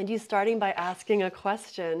and you starting by asking a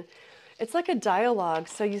question. It's like a dialogue.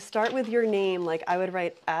 So you start with your name, like I would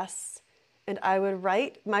write S, and I would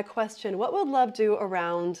write my question, what would love do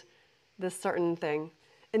around this certain thing?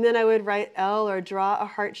 And then I would write L or draw a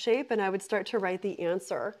heart shape, and I would start to write the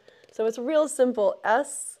answer. So it's real simple.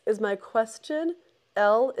 S is my question,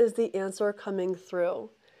 L is the answer coming through.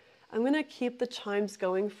 I'm going to keep the chimes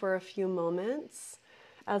going for a few moments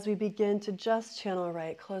as we begin to just channel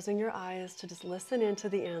right, closing your eyes to just listen into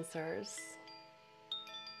the answers.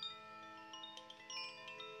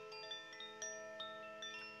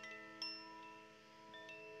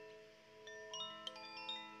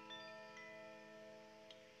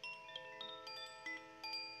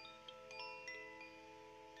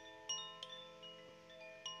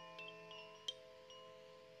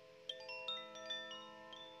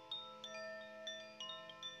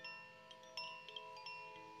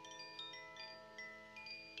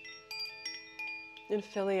 And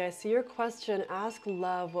Philly, I see your question. Ask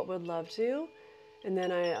love, what would love do? And then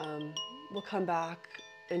I will come back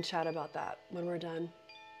and chat about that when we're done.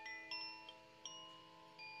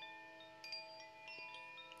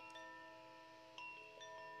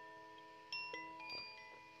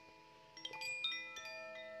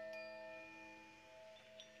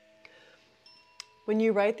 When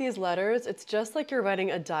you write these letters, it's just like you're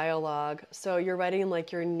writing a dialogue. So you're writing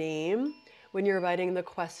like your name when you're writing the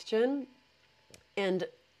question, and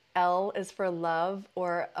L is for love,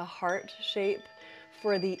 or a heart shape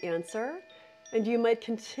for the answer. And you might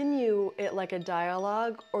continue it like a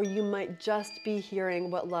dialogue, or you might just be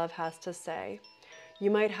hearing what love has to say. You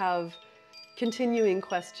might have continuing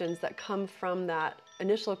questions that come from that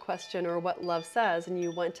initial question or what love says, and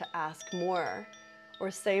you want to ask more or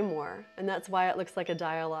say more. And that's why it looks like a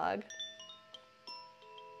dialogue.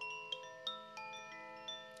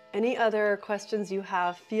 Any other questions you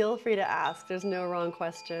have, feel free to ask. There's no wrong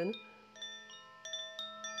question.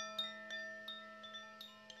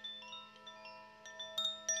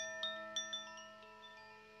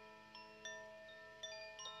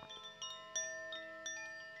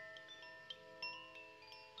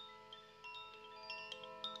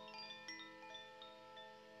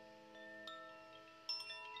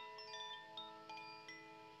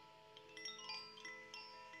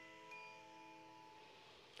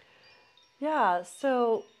 Yeah,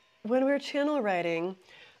 so when we're channel writing,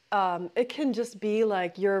 it can just be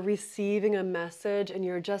like you're receiving a message and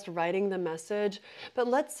you're just writing the message. But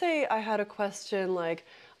let's say I had a question like,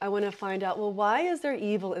 I want to find out, well, why is there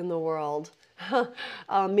evil in the world?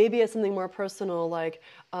 Maybe it's something more personal, like,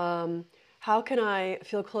 how can I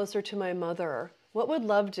feel closer to my mother? What would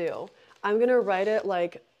love do? I'm going to write it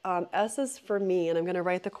like S is for me, and I'm going to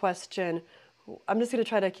write the question. I'm just going to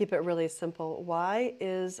try to keep it really simple. Why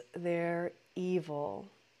is there evil?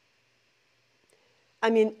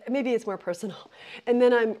 I mean, maybe it's more personal. And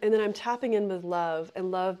then I'm tapping in with love,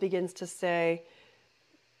 and love begins to say,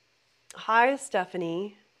 "Hi,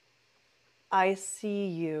 Stephanie. I see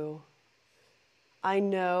you. I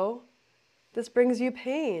know this brings you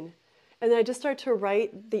pain." And then I just start to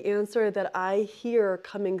write the answer that I hear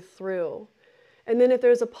coming through. And then if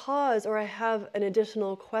there's a pause or I have an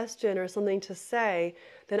additional question or something to say,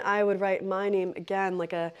 then I would write my name again,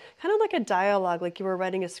 like a kind of like a dialogue, like you were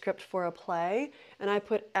writing a script for a play. And I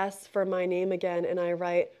put S for my name again, and I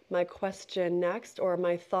write my question next, or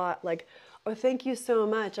my thought, like, "Oh, thank you so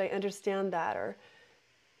much. I understand that." Or,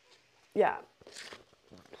 yeah.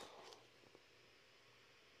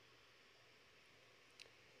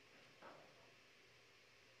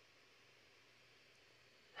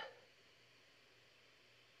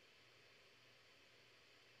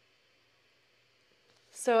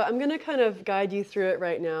 So I'm going to kind of guide you through it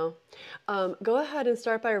right now. Go ahead and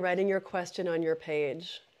start by writing your question on your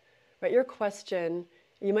page. Write your question.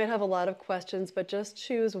 You might have a lot of questions, but just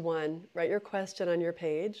choose one. Write your question on your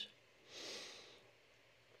page.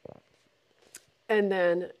 And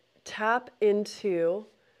then tap into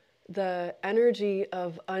the energy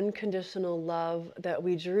of unconditional love that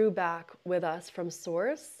we drew back with us from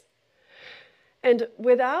Source. And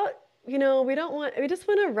without, we just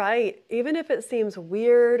want to write, even if it seems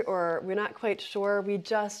weird or we're not quite sure, we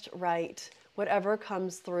just write whatever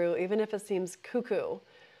comes through, even if it seems cuckoo.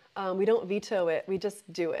 We don't veto it, we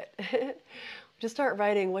just do it. Just start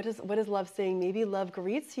writing, what is love saying? Maybe love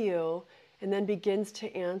greets you and then begins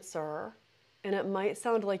to answer. And it might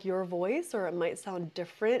sound like your voice, or it might sound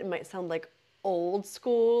different. It might sound like old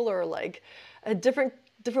school, or like a different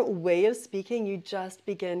way of speaking. You just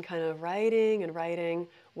begin kind of writing and writing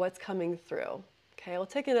what's coming through. Okay, we'll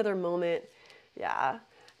take another moment, yeah,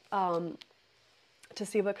 to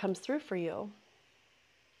see what comes through for you.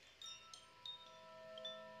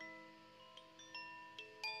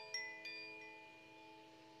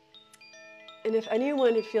 And if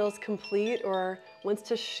anyone feels complete or wants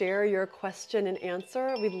to share your question and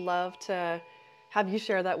answer, we'd love to have you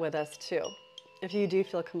share that with us too, if you do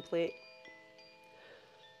feel complete.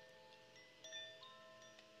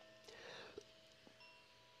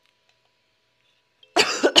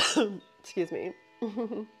 Excuse me.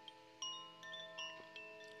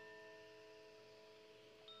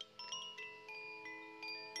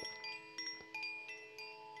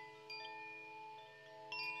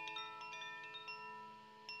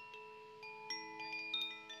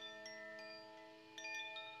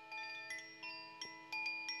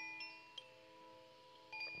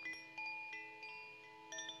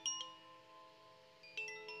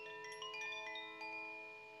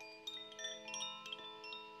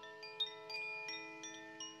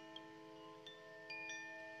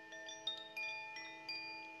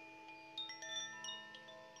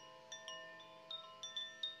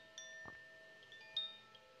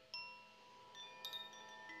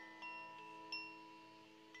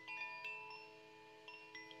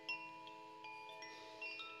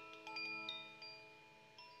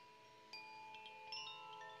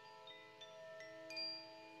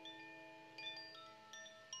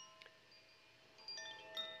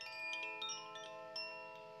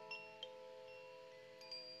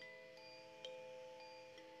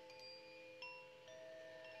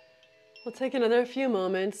 We'll take another few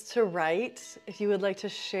moments to write. If you would like to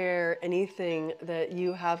share anything that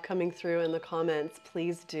you have coming through in the comments,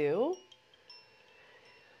 please do.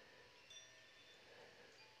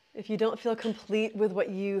 If you don't feel complete with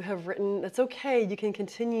what you have written, that's okay. You can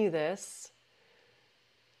continue this,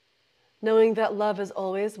 knowing that love is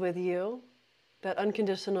always with you, that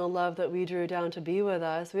unconditional love that we drew down to be with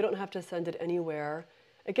us. We don't have to send it anywhere.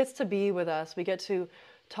 It gets to be with us. We get to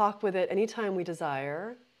talk with it anytime we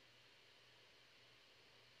desire.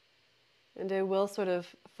 And I will sort of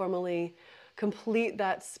formally complete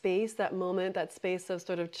that space, that moment, that space of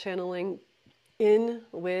sort of channeling in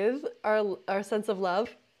with our sense of love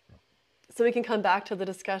so we can come back to the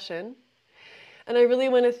discussion. And I really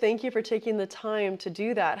want to thank you for taking the time to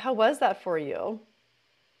do that. How was that for you?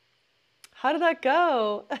 How did that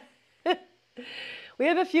go? We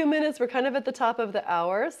have a few minutes. We're kind of at the top of the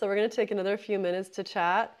hour, so we're going to take another few minutes to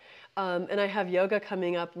chat. And I have yoga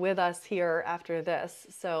coming up with us here after this.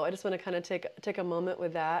 So I just want to kind of take a moment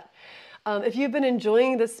with that. If you've been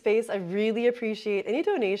enjoying this space, I really appreciate any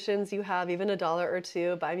donations you have, even $1 or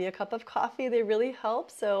 $2. Buy me a cup of coffee. They really help.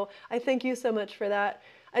 So I thank you so much for that.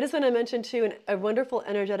 I just want to mention too, a wonderful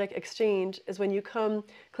energetic exchange is when you come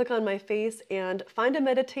click on my face and find a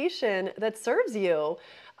meditation that serves you.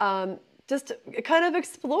 Just kind of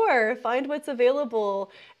explore, find what's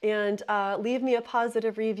available, and leave me a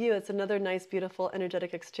positive review. It's another nice, beautiful,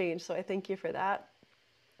 energetic exchange. So I thank you for that.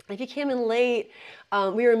 If you came in late,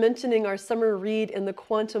 we were mentioning our summer read in the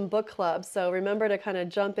Quantum Book Club. So remember to kind of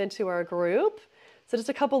jump into our group. So just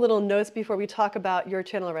a couple little notes before we talk about your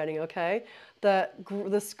channel writing, okay?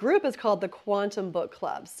 This group is called the Quantum Book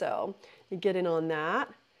Club. So you get in on that.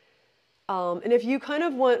 And if you kind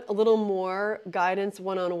of want a little more guidance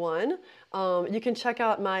one-on-one, you can check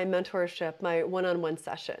out my mentorship, my one-on-one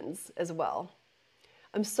sessions as well.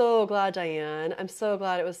 I'm so glad, Diane. I'm so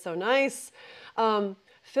glad it was so nice.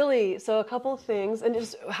 Philly, so a couple things. And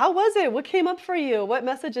just, how was it? What came up for you? What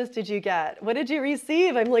messages did you get? What did you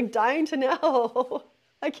receive? I'm like dying to know.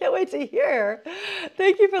 I can't wait to hear.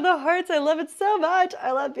 Thank you for the hearts. I love it so much.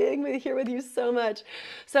 I love being here with you so much.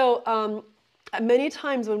 So, many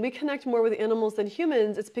times when we connect more with animals than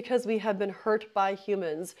humans, it's because we have been hurt by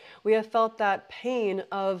humans. We have felt that pain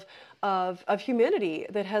of humanity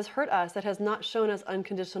that has hurt us, that has not shown us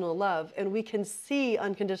unconditional love. And we can see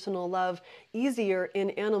unconditional love easier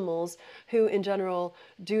in animals who, in general,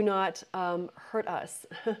 do not hurt us.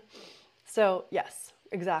 So, yes,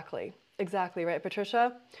 exactly. Exactly, right,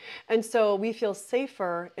 Patricia? And so we feel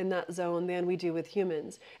safer in that zone than we do with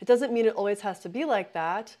humans. It doesn't mean it always has to be like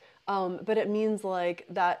that, but it means like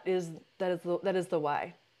that is the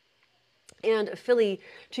why. And Philly,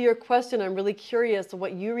 to your question, I'm really curious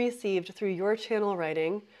what you received through your channel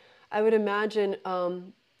writing. I would imagine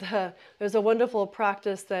there's a wonderful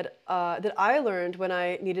practice that I learned when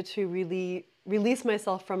I needed to really release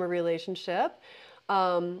myself from a relationship.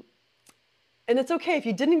 And it's okay if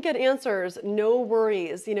you didn't get answers, no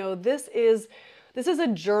worries. You know, this is a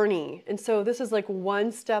journey. And so this is like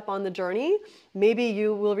one step on the journey. Maybe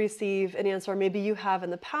you will receive an answer, maybe you have in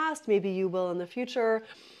the past, maybe you will in the future.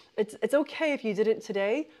 It's okay if you didn't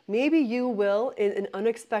today. Maybe you will in an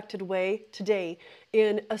unexpected way today,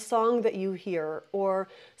 in a song that you hear or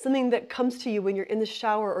something that comes to you when you're in the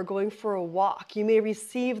shower or going for a walk. You may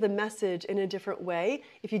receive the message in a different way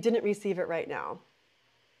if you didn't receive it right now.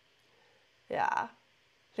 Yeah,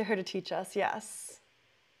 they're here to teach us, yes.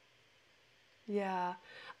 Yeah.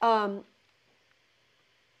 And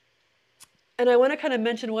I want to kind of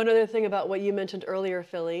mention one other thing about what you mentioned earlier,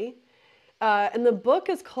 Philly. And the book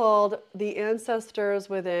is called The Ancestors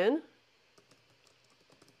Within.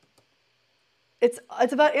 It's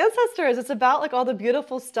about ancestors. It's about like all the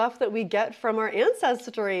beautiful stuff that we get from our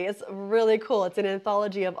ancestry. It's really cool. It's an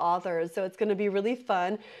anthology of authors, so it's going to be really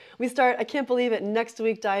fun. We start, I can't believe it, next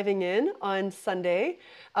week diving in on Sunday,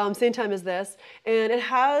 same time as this. And it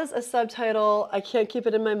has a subtitle. I can't keep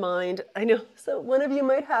it in my mind. I know, so one of you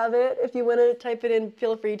might have it. If you want to type it in,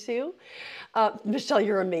 feel free to. Michelle,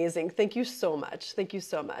 you're amazing. Thank you so much. Thank you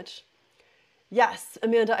so much. Yes,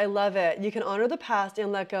 Amanda, I love it. You can honor the past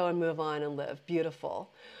and let go and move on and live. Beautiful.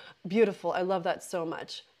 Beautiful. I love that so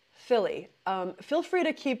much. Philly, feel free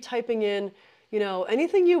to keep typing in, you know,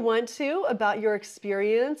 anything you want to about your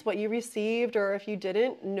experience, what you received, or if you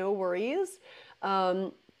didn't, no worries.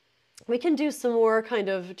 We can do some more kind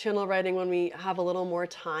of channel writing when we have a little more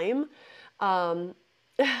time.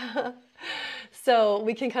 So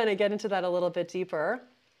we can kind of get into that a little bit deeper.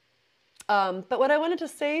 But what I wanted to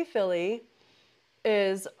say, Philly,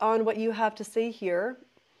 is on what you have to say here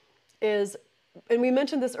is, and we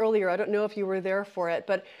mentioned this earlier, I don't know if you were there for it,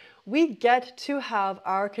 but we get to have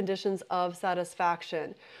our conditions of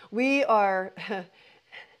satisfaction. We are,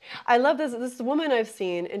 I love this woman I've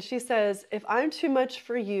seen, and she says, if I'm too much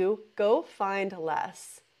for you, go find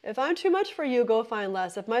less. If I'm too much for you, go find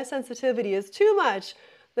less. If my sensitivity is too much,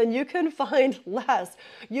 then you can find less.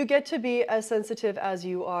 You get to be as sensitive as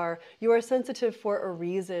you are. You are sensitive for a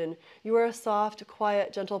reason. You are a soft,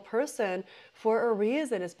 quiet, gentle person for a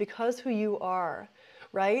reason. It's because who you are,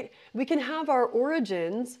 right? We can have our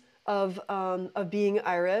origins of being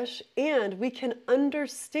Irish, and we can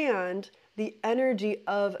understand the energy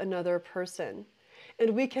of another person.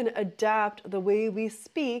 And we can adapt the way we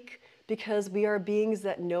speak because we are beings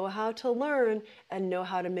that know how to learn and know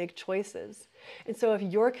how to make choices. And so if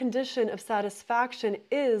your condition of satisfaction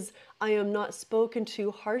is, I am not spoken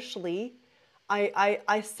to harshly,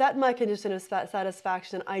 I set my condition of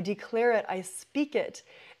satisfaction, I declare it, I speak it.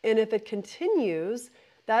 And if it continues,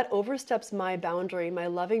 that oversteps my boundary, my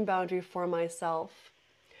loving boundary for myself.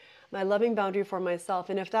 My loving boundary for myself.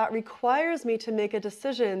 And if that requires me to make a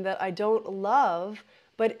decision that I don't love,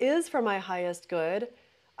 but is for my highest good,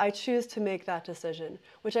 I choose to make that decision,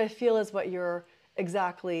 which I feel is what you're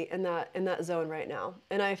exactly in that zone right now.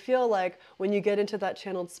 And I feel like when you get into that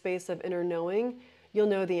channeled space of inner knowing, you'll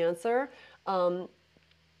know the answer.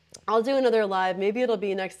 I'll do another live. Maybe it'll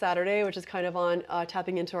be next Saturday, which is kind of on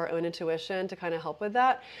tapping into our own intuition to kind of help with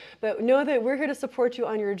that. But know that we're here to support you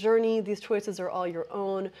on your journey. These choices are all your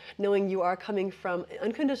own, knowing you are coming from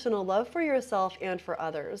unconditional love for yourself and for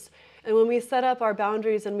others. And when we set up our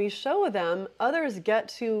boundaries and we show them, others get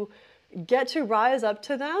to rise up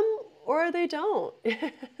to them, or they don't.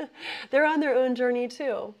 They're on their own journey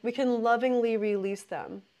too. We can lovingly release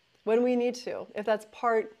them when we need to, if that's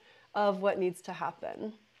part of what needs to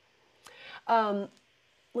happen. Let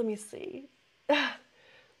me see.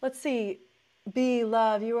 Let's see. Be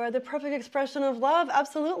love. You are the perfect expression of love.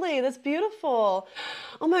 Absolutely. That's beautiful.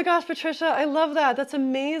 Oh my gosh, Patricia, I love that. That's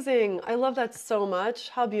amazing. I love that so much.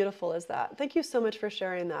 How beautiful is that? Thank you so much for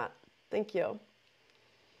sharing that. Thank you.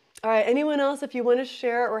 All right, anyone else, if you want to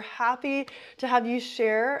share, we're happy to have you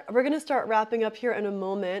share. We're going to start wrapping up here in a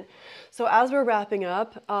moment. So as we're wrapping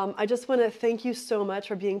up, I just want to thank you so much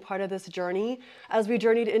for being part of this journey. As we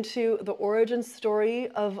journeyed into the origin story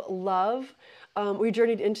of love, we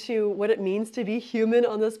journeyed into what it means to be human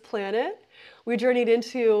on this planet. We journeyed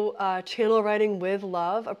into channel writing with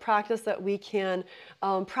love, a practice that we can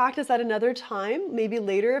practice at another time, maybe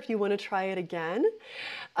later if you want to try it again.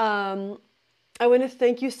 I want to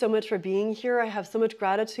thank you so much for being here. I have so much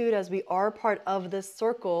gratitude as we are part of this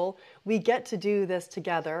circle. We get to do this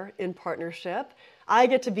together in partnership. I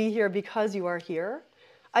get to be here because you are here.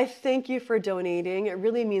 I thank you for donating. It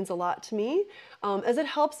really means a lot to me as it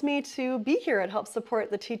helps me to be here. It helps support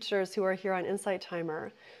the teachers who are here on Insight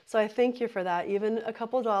Timer. So I thank you for that. Even a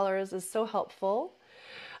couple dollars is so helpful.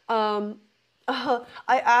 I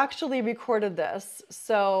actually recorded this,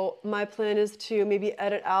 so my plan is to maybe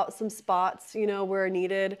edit out some spots, where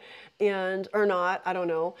needed or not, I don't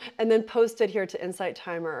know, and then post it here to Insight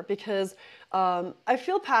Timer because I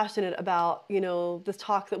feel passionate about, this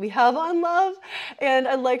talk that we have on love, and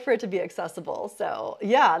I'd like for it to be accessible. So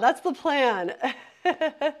yeah, that's the plan.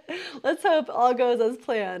 Let's hope all goes as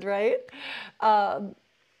planned, right?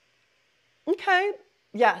 Okay.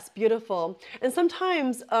 Yes, beautiful. And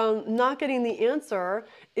sometimes not getting the answer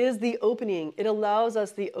is the opening. It allows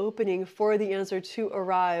us the opening for the answer to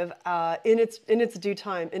arrive in its due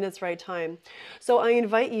time, in its right time. So I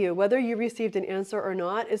invite you, whether you received an answer or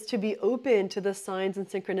not, is to be open to the signs and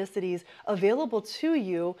synchronicities available to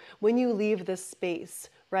you when you leave this space,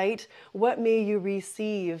 right? What may you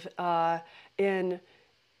receive in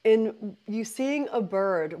you seeing a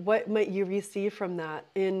bird? What might you receive from that?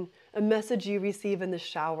 In a message you receive in the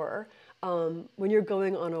shower, when you're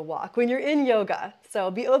going on a walk, when you're in yoga. So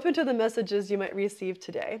be open to the messages you might receive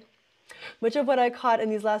today. Much of what I caught in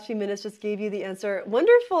these last few minutes just gave you the answer.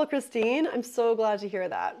 Wonderful, Christine. I'm so glad to hear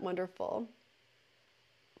that. Wonderful.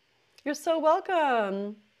 You're so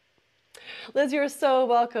welcome. Liz, you're so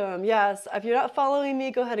welcome. Yes, if you're not following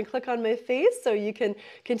me, go ahead and click on my face so you can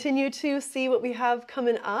continue to see what we have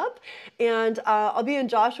coming up. And I'll be in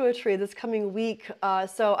Joshua Tree this coming week,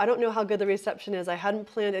 so I don't know how good the reception is. I hadn't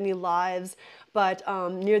planned any lives, but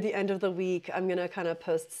near the end of the week, I'm going to kind of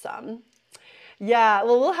post some. Yeah,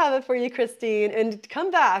 well, we'll have it for you, Christine, and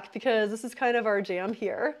come back because this is kind of our jam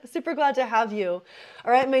here. Super glad to have you.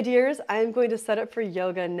 All right, my dears, I'm going to set up for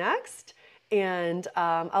yoga next. And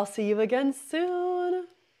I'll see you again soon.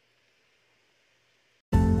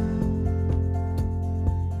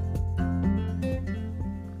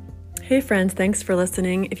 Hey friends, thanks for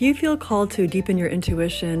listening. If you feel called to deepen your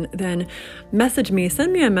intuition, then message me.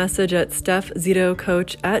 Send me a message at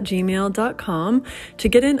stephzitocoach@gmail.com to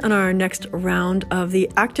get in on our next round of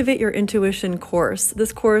the Activate Your Intuition course.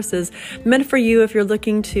 This course is meant for you if you're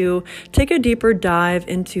looking to take a deeper dive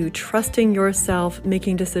into trusting yourself,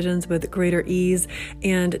 making decisions with greater ease,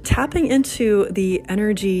 and tapping into the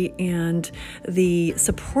energy and the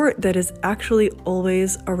support that is actually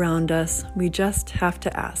always around us. We just have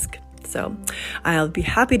to ask. So I'll be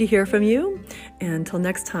happy to hear from you. And until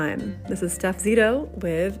next time, this is Steph Zito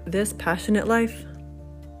with This Passionate Life.